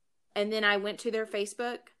and then I went to their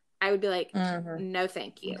Facebook, I would be like, no,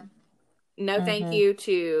 thank you. No, thank you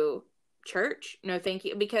to church. No, thank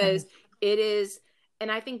you. Because it is,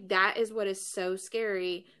 and I think that is what is so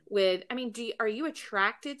scary with, I mean, are you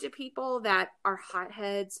attracted to people that are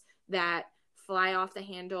hotheads, that fly off the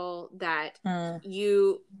handle, that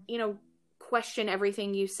you question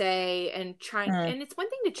everything you say and try, and it's one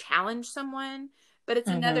thing to challenge someone, but it's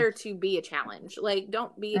another to be a challenge. Like,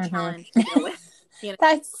 don't be a challenge to deal with.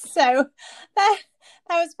 That's so, that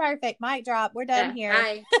was perfect. Mic drop. We're done here.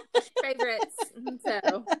 Favorites.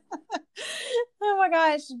 So. Oh my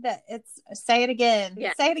gosh. Say it again.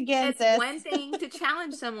 Yeah. Say it again, it's sis. One thing to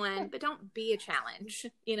challenge someone, but don't be a challenge,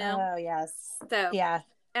 Oh, yes. So, yeah.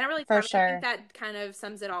 And I really For sure. I think that kind of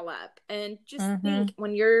sums it all up. And just think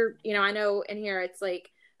when you're, I know in here it's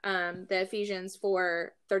like the Ephesians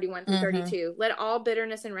 4:31 through 32. Let all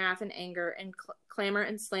bitterness and wrath and anger and clamor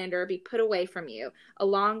and slander be put away from you,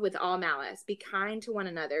 along with all malice. Be kind to one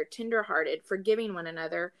another, tenderhearted, forgiving one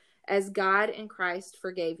another, as God in Christ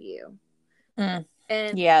forgave you.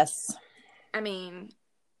 And yes, I mean,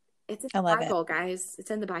 it's in the Bible, guys.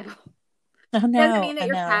 It's in the Bible. Oh, no, it doesn't mean that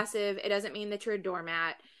you're passive. It doesn't mean that you're a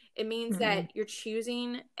doormat. It means that you're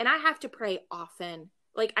choosing. And I have to pray often.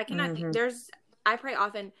 Like, I cannot, I pray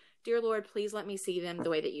often, dear Lord, please let me see them the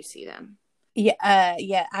way that you see them. Yeah.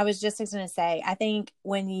 I was just going to say, I think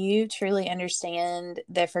when you truly understand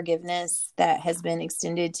the forgiveness that has been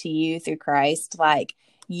extended to you through Christ, like,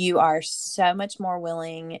 you are so much more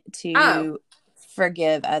willing to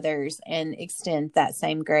forgive others and extend that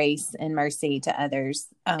same grace and mercy to others.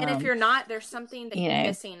 And if you're not, there's something that you're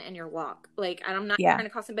missing in your walk. Like, I'm not trying to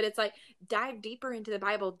call them, but it's like, dive deeper into the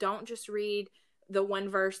Bible. Don't just read the one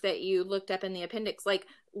verse that you looked up in the appendix. Like,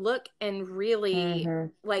 look and really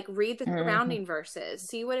like read the surrounding verses.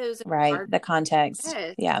 See what it is. Right. The context.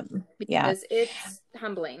 Yes. Because it's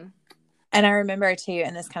humbling. And I remember too,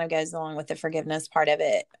 and this kind of goes along with the forgiveness part of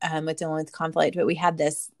it, with dealing with conflict, but we had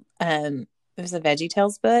this, it was a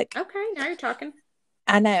VeggieTales book. Okay. Now you're talking.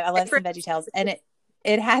 I know. I love some VeggieTales, and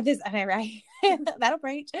it had this, I know, right? That'll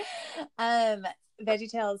preach.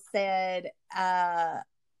 VeggieTales said,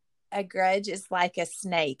 a grudge is like a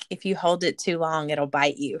snake. If you hold it too long, it'll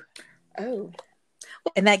bite you. Oh.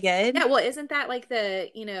 Isn't that good? Yeah. Well, isn't that like the,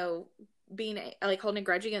 being like holding a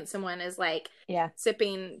grudge against someone is like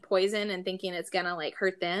sipping poison and thinking it's gonna like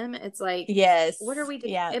hurt them? It's like, yes. What are we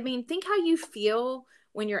doing? Yeah. I mean, think how you feel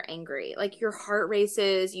when you're angry. Like, your heart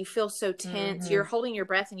races, you feel so tense, you're holding your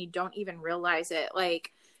breath and you don't even realize it.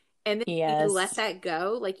 Like, and then you let that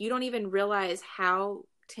go. Like, you don't even realize how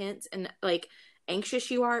tense and like anxious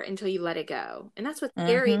you are until you let it go. And that's what's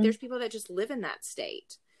scary. There's people that just live in that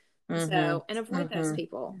state. So, and avoid those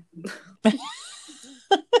people.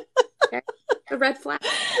 Okay. A red flag.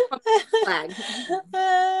 Oh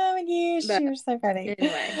my gosh, you're so funny.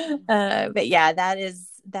 Anyway. But yeah, that is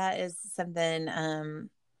something.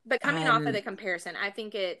 But coming off of the comparison, I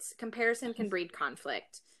think comparison can breed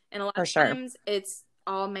conflict. And a lot of times it's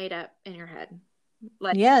all made up in your head.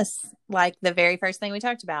 Like, yes, like the very first thing we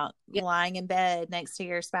talked about, yeah, lying in bed next to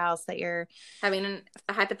your spouse that you're having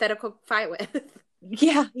a hypothetical fight with.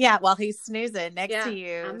 yeah, while he's snoozing next to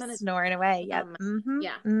Yeah, you, I'm gonna. snoring away. Yep.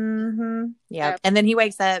 Yeah. Yep. So, And then he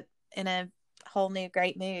wakes up in a whole new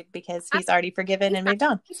great mood because he's already forgiven and moved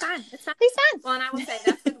on. He's fine. It's fine. He's fine. Well, and I will say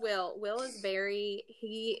that's with Will. Will is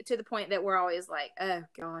to the point that we're always like, oh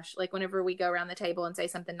gosh, like whenever we go around the table and say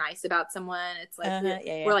something nice about someone, it's like,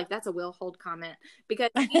 we're like, that's a Will Hold comment, because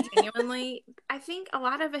he genuinely, I think a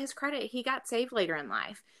lot of his credit, he got saved later in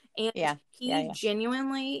life. And he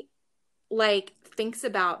genuinely like thinks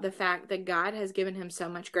about the fact that God has given him so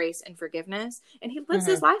much grace and forgiveness, and he lives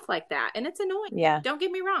his life like that. And it's annoying. Yeah. Don't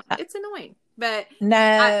get me wrong. It's annoying. But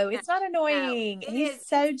no, it's not annoying. No, he's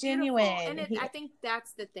so genuine. And I think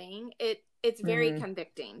that's the thing. It's very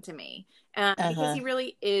convicting to me, because he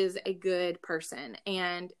really is a good person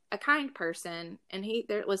and a kind person. And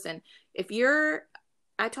listen,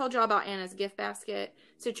 I told y'all about Anna's gift basket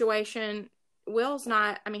situation. Will's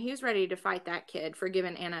not, I mean, he was ready to fight that kid for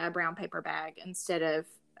giving Anna a brown paper bag instead of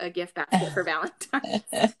a gift basket for Valentine's.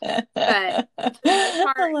 But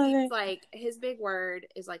he's like, his big word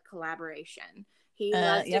is like collaboration. He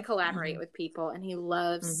loves to collaborate with people, and he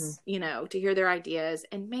loves, to hear their ideas.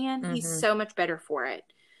 And man, he's so much better for it.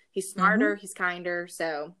 He's smarter, he's kinder.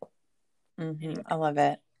 So anyway. I love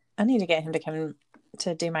it. I need to get him to come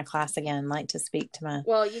to do my class again, like to speak to my.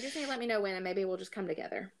 Well, you just need to let me know when, and maybe we'll just come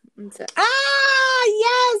together.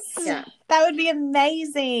 Yes, yeah, that would be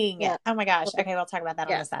amazing. Yeah. Oh my gosh. Okay, we'll talk about that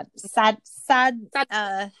on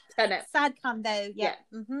the side combo. Yeah.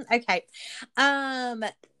 Okay.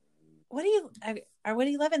 What are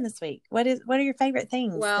you loving this week? What are your favorite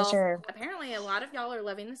things? Well, apparently a lot of y'all are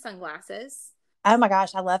loving the sunglasses. Oh my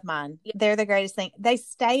gosh, I love mine. Yeah. They're the greatest thing. They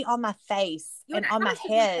stay on my face and on my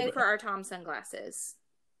head. Pay for our Tom sunglasses,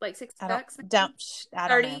 like $60. I don't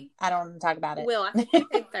 30. I don't talk about it. Will, I think we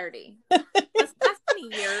paid 30. That's been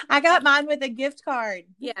years. I got mine with a gift card.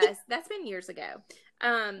 Yes, that's been years ago.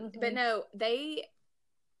 But no,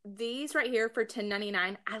 these right here for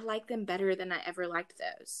 $10.99. I like them better than I ever liked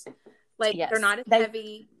those. Like, they're not as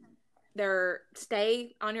heavy. They're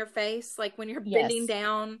stay on your face, like when you're bending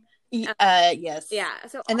down. Yes. Yeah.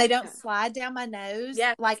 So, and they don't slide down my nose.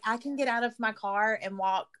 Yeah. Like, I can get out of my car and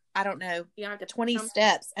walk, I don't know, you don't have to 20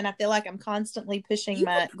 steps, and I feel like I'm constantly pushing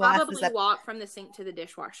my glasses up. You probably walk from the sink to the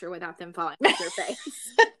dishwasher without them falling off your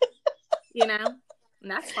face. And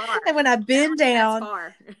that's far. And when I bend down, that's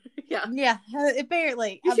far. Yeah. Yeah.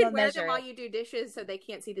 Apparently, you should wear them while you do dishes so they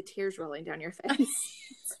can't see the tears rolling down your face.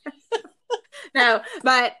 No,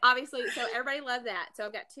 but obviously, so everybody loves that. So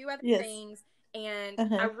I've got two other things, and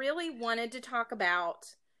I really wanted to talk about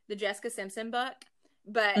the Jessica Simpson book,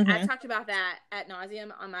 but I talked about that ad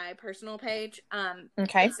nauseum on my personal page.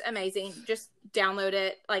 Okay. It's amazing. Just download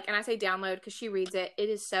it. Like, and I say download because she reads it. It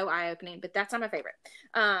is so eye-opening, but that's not my favorite.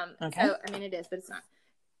 Okay. So, I mean, it is, but it's not.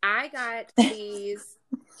 I got these.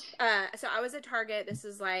 So I was at Target. This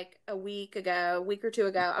is like a week or two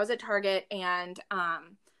ago. I was at Target and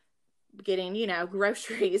getting,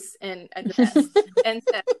 groceries and a dress. And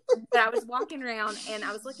so, but I was walking around and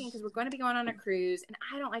I was looking because we're going to be going on a cruise, and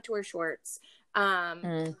I don't like to wear shorts.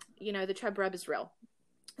 The chub rub is real.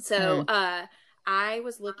 So I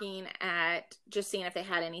was looking at just seeing if they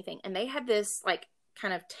had anything, and they had this like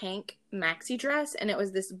kind of tank maxi dress, and it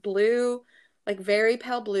was this blue, like very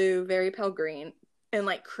pale blue, very pale green, and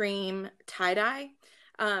like cream tie-dye.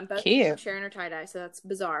 Both cute. Sharing her tie-dye, so that's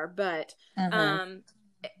bizarre. But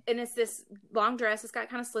and it's this long dress. It's got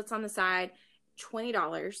kind of slits on the side.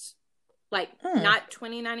 $20. Like not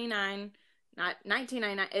 $20.99, not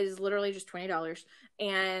 $19.99. It is literally just $20.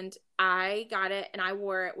 And I got it, and I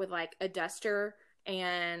wore it with like a duster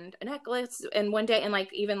and a necklace, and one day, and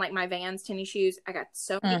like even like my Vans tennis shoes. I got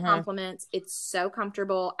so many compliments. It's so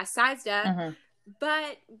comfortable. I sized up,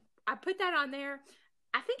 but I put that on there.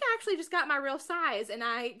 I think I actually just got my real size, and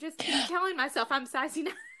I just keep telling myself I'm sizing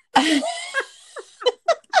up. I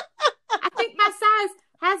think my size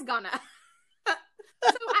has gone up. So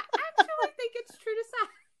I actually think it's true to size.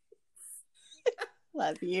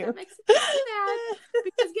 Love you. That makes me sad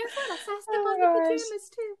because guess what? I sized up on the pajamas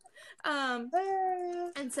too.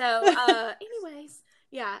 And so, anyways,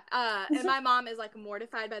 yeah. And my mom is like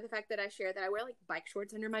mortified by the fact that I share that I wear like bike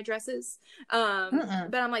shorts under my dresses.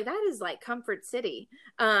 But I'm like, that is like comfort city.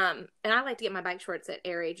 And I like to get my bike shorts at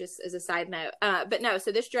Aerie, just as a side note. But no,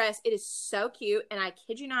 so this dress, it is so cute. And I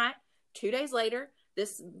kid you not, 2 days later,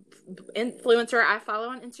 this influencer I follow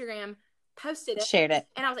on Instagram posted it, shared it,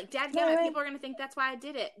 and I was like, Dad, people are gonna think that's why I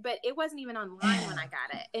did it. But it wasn't even online when I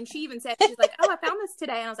got it. And she even said, she's like, oh, I found this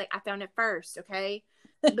today, and I was like, I found it first, okay?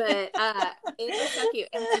 But it is so cute.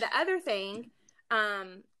 And then the other thing,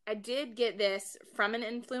 I did get this from an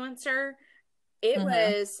influencer. It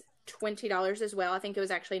was $20 as well. I think it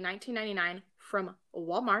was actually $19.99 from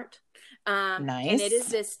Walmart. Nice. And it is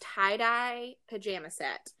this tie-dye pajama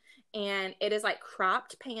set. And it is like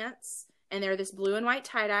cropped pants. And they're this blue and white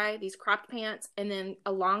tie-dye, these cropped pants, and then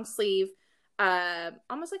a long sleeve,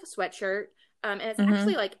 almost like a sweatshirt. And it's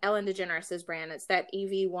actually like Ellen DeGeneres' brand. It's that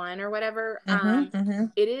EV1 or whatever.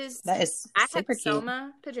 It is. That is I super have cute.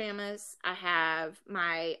 Soma pajamas. I have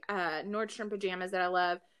my Nordstrom pajamas that I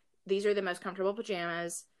love. These are the most comfortable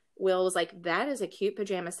pajamas. Will was like, that is a cute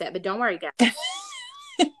pajama set, but don't worry, guys.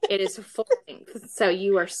 It is full length, so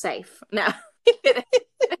you are safe. No.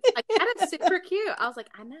 Like, that is super cute. I was like,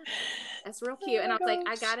 I know. That's real cute. And I was like,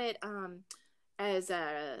 I got it as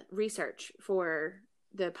a research for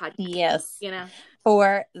the podcast. Yes. You know?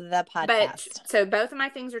 For the podcast. But so both of my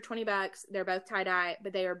things are $20. They're both tie-dye,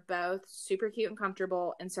 but they are both super cute and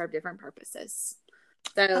comfortable and serve different purposes.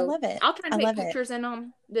 So I love it. I'll try and take pictures in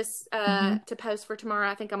them this to post for tomorrow.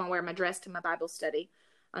 I think I'm gonna wear my dress to my Bible study.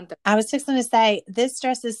 I was just going to say, this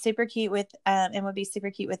dress is super cute with, and would be super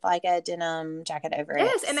cute with like a denim jacket over it.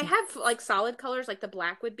 Yes, and they have like solid colors, like the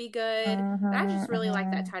black would be good. But I just really like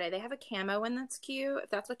that tie-dye. They have a camo one that's cute, if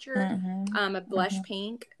that's what you're, a blush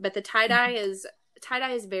pink. But the tie-dye is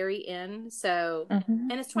very in, so,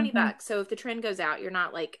 and it's $20. So if the trend goes out, you're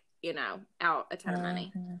not like, out a ton of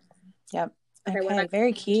money. Yep. Okay,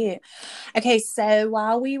 very cute. Okay, so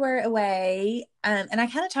while we were away, and I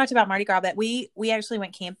kind of talked about Mardi Gras, but we actually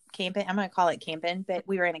went camping. I'm going to call it camping, but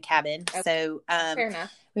we were in a cabin. Okay. So fair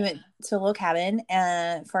enough. We went to a little cabin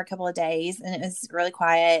for a couple of days, and it was really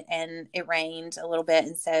quiet, and it rained a little bit,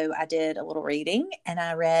 and so I did a little reading, and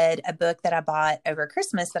I read a book that I bought over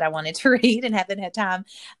Christmas that I wanted to read and haven't had time.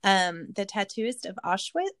 The Tattooist of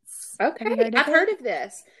Auschwitz. Okay, I've heard of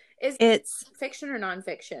this. It's fiction or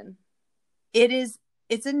nonfiction?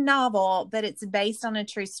 It's a novel, but it's based on a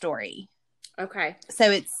true story. Okay.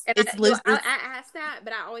 So I asked that,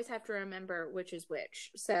 but I always have to remember which is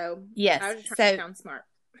which. So yes. I was just trying to sound smart.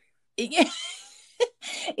 Yeah.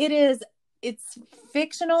 It's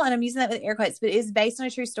fictional, and I'm using that with air quotes, but it is based on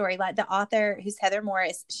a true story. Like the author, who's Heather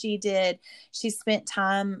Morris, she spent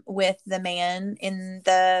time with the man in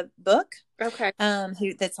the book. Okay.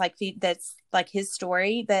 That's like his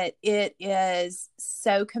story, but it is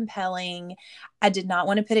so compelling. I did not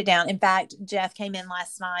want to put it down. In fact, Jeff came in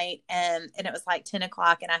last night and it was like 10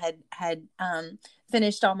 o'clock, and I had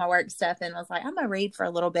finished all my work stuff, and I was like, I'm gonna read for a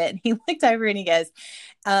little bit. And he looked over and he goes,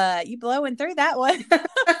 you blowing through that one? I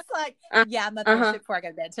was like, yeah, I'm gonna finish it before I go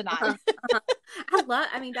to bed tonight.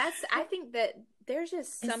 I think that there's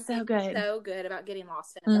just something so good about getting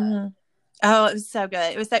lost in a book. Oh, it was so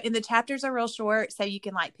good. It was and the chapters are real short, so you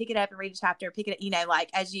can like pick it up and read a chapter, pick it up, like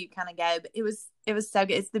as you kind of go. But it was so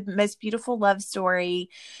good. It's the most beautiful love story.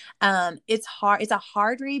 It's hard. It's a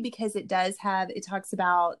hard read because it talks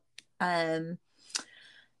about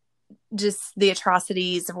just the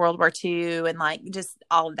atrocities of World War II and like just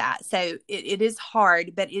all of that. So it is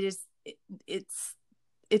hard, but it's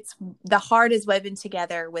the heart is woven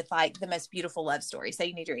together with like the most beautiful love story. So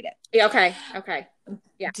you need to read it. Yeah, okay.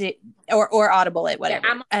 Yeah. Or Audible it, whatever.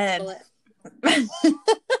 Yeah, I'm Audible it.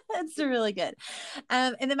 It's really good.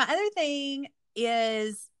 And then my other thing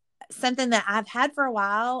is something that I've had for a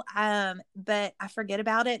while, but I forget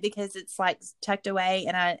about it because it's like tucked away,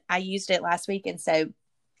 and I used it last week. And so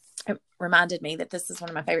it reminded me that this is one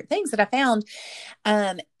of my favorite things that I found.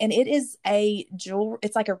 And it is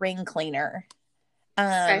it's like a ring cleaner.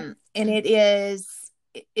 And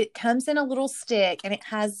it comes in a little stick, and it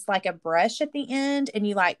has like a brush at the end, and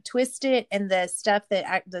you like twist it, and the stuff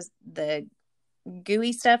that the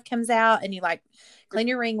gooey stuff comes out, and you like clean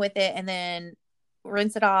your ring with it and then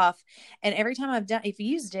rinse it off. And every time I've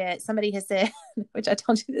used it, somebody has said, which I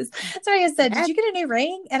told you this, somebody has said, did you get a new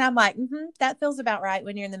ring? And I'm like, that feels about right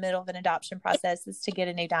when you're in the middle of an adoption process, is to get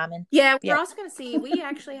a new diamond. Yeah, we're also going to see, we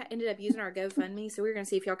actually ended up using our GoFundMe, so we were going to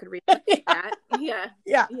see if y'all could read that. Yeah,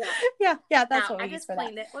 that's what we used for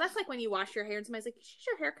that. Well, that's like when you wash your hair and somebody's like, is this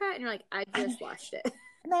your haircut? And you're like, I just washed it.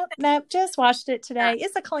 No, just washed it today.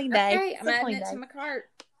 It's a clean day. Okay, I'm adding it to my cart.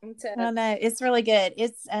 No, it's really good.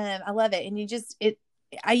 It's I love it, and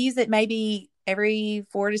I use it maybe every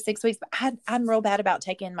 4 to 6 weeks. But I'm real bad about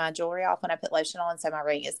taking my jewelry off when I put lotion on, so my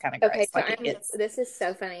ring is kind of gross. Okay, so this is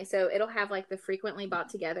so funny. So it'll have like the frequently bought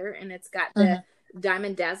together, and it's got the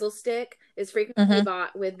Diamond Dazzle stick is frequently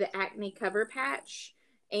bought with the acne cover patch,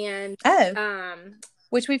 and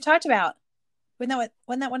which we've talked about.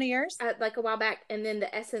 Wasn't that one of yours? Like a while back, and then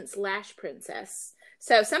the Essence Lash Princess.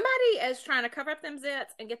 So somebody is trying to cover up them zits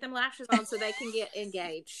and get them lashes on so they can get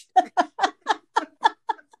engaged.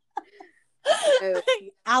 So,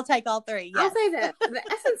 I'll take all three. Yes. I'll say that the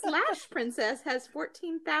Essence Lash Princess has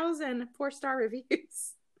 14,000 4-star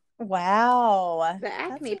reviews. Wow, The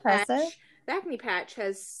Acne Patch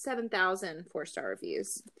has 7,000 4-star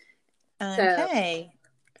reviews. Okay. So,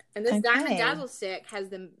 and this Diamond Dazzle Stick has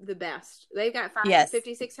the best. They've got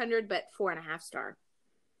 5,600, but 4.5 star.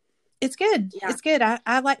 It's good. Yeah. It's good.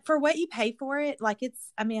 I like, for what you pay for it. Like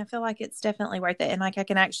I feel like it's definitely worth it. And like, I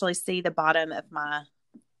can actually see the bottom of my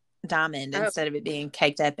diamond instead of it being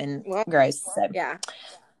caked up and gross. So yeah,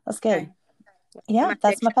 that's good. Okay. Yeah,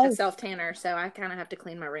 that's my post. Self tanner, so I kind of have to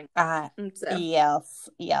clean my ring. Yes.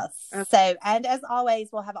 Okay. So, and as always,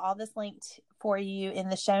 we'll have all this linked for you in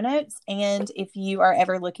the show notes. And if you are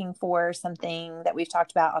ever looking for something that we've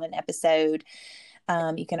talked about on an episode,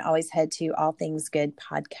 you can always head to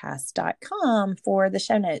allthingsgoodpodcast.com for the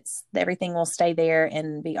show notes. Everything will stay there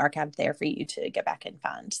and be archived there for you to go back and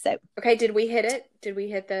find. So, okay, did we hit it? Did we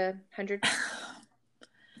hit the 100?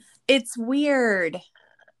 It's weird.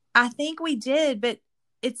 I think we did, but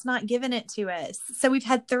it's not giving it to us. So we've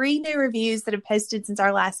had 3 new reviews that have posted since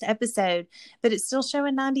our last episode, but it's still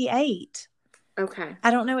showing 98. Okay.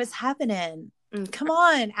 I don't know what's happening. Come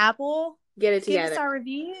on, Apple. Get it together. Give us our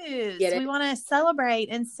reviews. We want to celebrate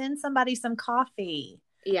and send somebody some coffee.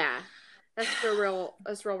 Yeah. That's real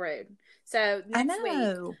rude. So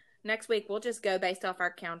next week we'll just go based off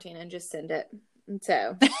our counting and just send it.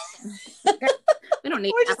 So we don't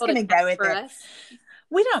need We're just going to go with it. Us.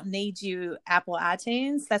 We don't need you, Apple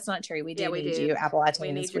iTunes. That's not true. We do need you, Apple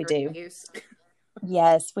iTunes. We do. Reviews.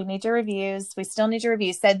 Yes, we need your reviews. We still need your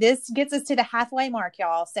reviews. So this gets us to the halfway mark,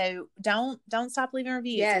 y'all. So don't stop leaving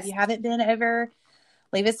reviews. Yes. If you haven't been over,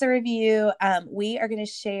 leave us a review. We are going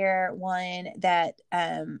to share one that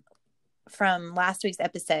from last week's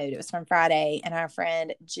episode. It was from Friday, and our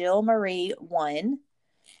friend Jill Marie won.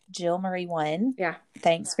 Yeah.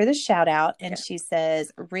 Thanks for the shout out. And she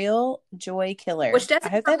says, "Real joy killer," which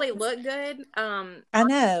doesn't probably look good. I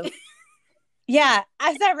know. Yeah.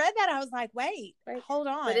 As I read that, I was like, wait, hold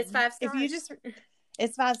on. But it's 5 stars.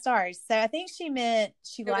 It's 5 stars. So I think she meant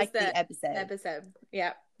she liked the episode.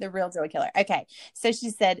 Yeah. The real joy killer. Okay. So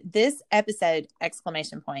she said, this episode, !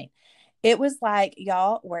 It was like,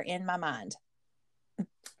 y'all were in my mind.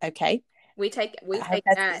 Okay. We take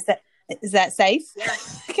that. Is that safe? Yeah.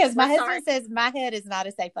 Because my husband says my head is not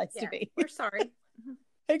a safe place to be. We're sorry.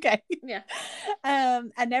 Okay. Yeah.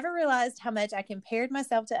 I never realized how much I compared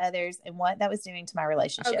myself to others and what that was doing to my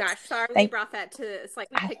relationship. Oh gosh, sorry we brought that to. It's like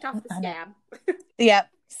we picked off the scab. Yep.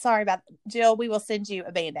 Sorry about that. Jill. We will send you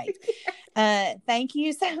a Band-Aid. Thank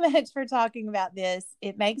you so much for talking about this.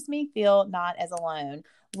 It makes me feel not as alone.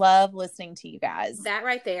 Love listening to you guys. That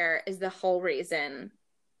right there is the whole reason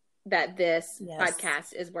that this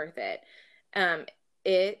podcast is worth it.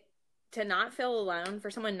 To not feel alone,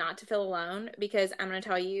 for someone not to feel alone, because I'm going to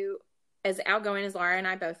tell you, as outgoing as Laura and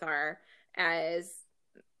I both are, as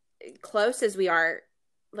close as we are,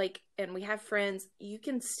 like, and we have friends, you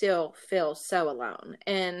can still feel so alone.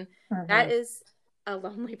 And that is a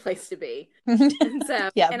lonely place to be. And so,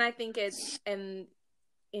 and I think and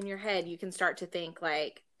in your head, you can start to think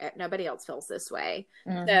like, nobody else feels this way.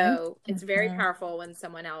 So it's very powerful when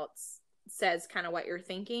someone else says kind of what you're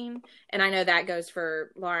thinking. And I know that goes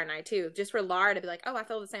for Laura and I too. Just for Laura to be like, oh, I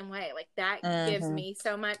feel the same way. Like that gives me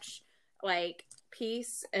so much like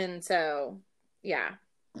peace. And so, yeah.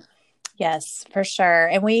 Yes, for sure.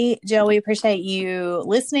 And Jill, we appreciate you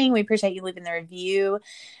listening. We appreciate you leaving the review.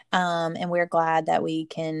 And we're glad that we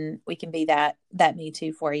can be that me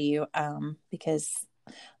too for you. Because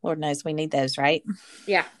Lord knows we need those, right?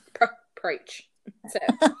 Yeah. Preach. So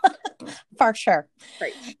for sure.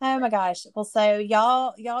 Preach. Oh my gosh. Well, so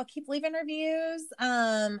y'all keep leaving reviews.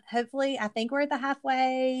 Hopefully I think we're at the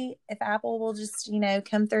halfway. If Apple will just,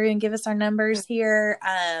 come through and give us our numbers here.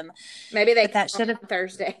 Maybe that should have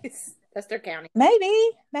Thursdays. That's their counting.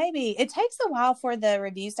 Maybe. It takes a while for the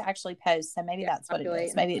reviews to actually post. So maybe that's what it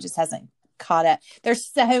is. Maybe it just hasn't caught up. There's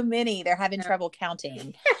so many. They're having trouble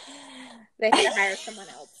counting. They have to hire someone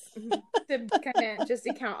else to kind of just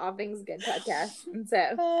to count All Things Good podcast. And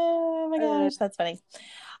so, oh my gosh, that's funny.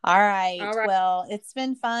 All right. Well, it's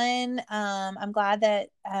been fun. I'm glad that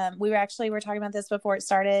we were talking about this before it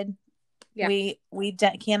started. Yeah. We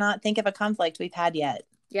cannot think of a conflict we've had yet.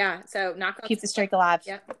 Yeah. So keep the streak alive.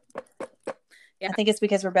 Yeah. I think it's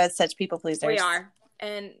because we're both such people pleasers. We are,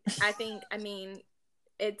 and I think I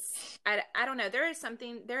don't know. There is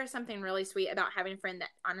something really sweet about having a friend that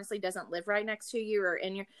honestly doesn't live right next to you or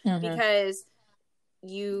in your, because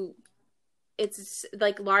it's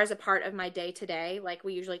like Laura's a part of my day to day. Like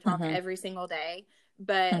we usually talk every single day,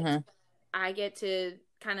 but I get to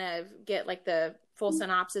kind of get like the full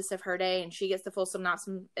synopsis of her day, and she gets the full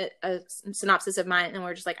synopsis of mine. And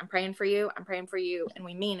we're just like, I'm praying for you. And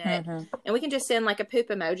we mean it. And we can just send like a poop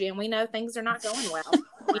emoji, and we know things are not going well.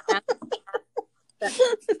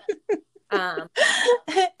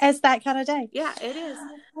 It's that kind of day. Yeah, it is.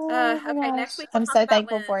 Okay, next week I'm so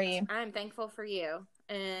thankful Lent. for you. I'm thankful for you.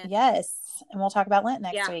 And yes, and we'll talk about Lent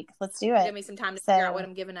next week. Let's do it. Give me some time to figure out what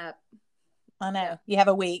I'm giving up. I know. Yeah. You have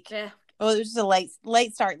a week. Yeah. Well, it was just a late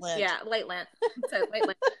start Lent. Yeah, late Lent. So late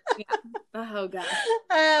Lent. Yeah. Oh gosh.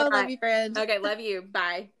 Oh, love you, friend. Okay, love you.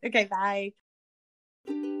 Bye. Okay, bye.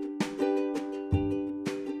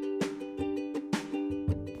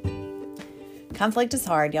 Conflict is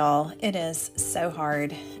hard, y'all. It is so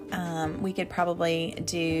hard. We could probably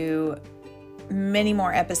do many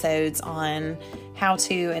more episodes on how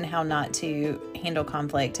to and how not to handle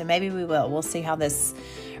conflict, and maybe we will. We'll see how this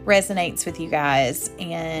resonates with you guys,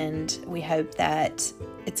 and we hope that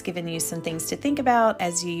it's given you some things to think about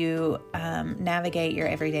as you navigate your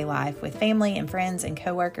everyday life with family and friends and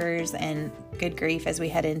coworkers, and good grief as we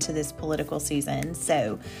head into this political season.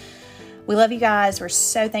 So we love you guys. We're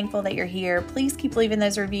so thankful that you're here. Please keep leaving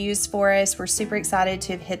those reviews for us. We're super excited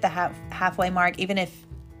to have hit the halfway mark, even if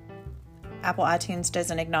Apple iTunes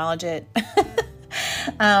doesn't acknowledge it.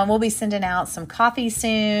 We'll be sending out some coffee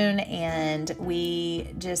soon, and we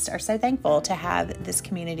just are so thankful to have this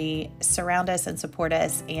community surround us and support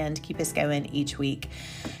us and keep us going each week.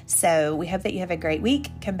 So we hope that you have a great week.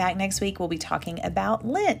 Come back next week. We'll be talking about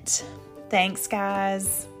Lent. Thanks,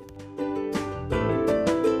 guys.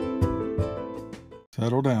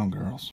 Settle down, girls.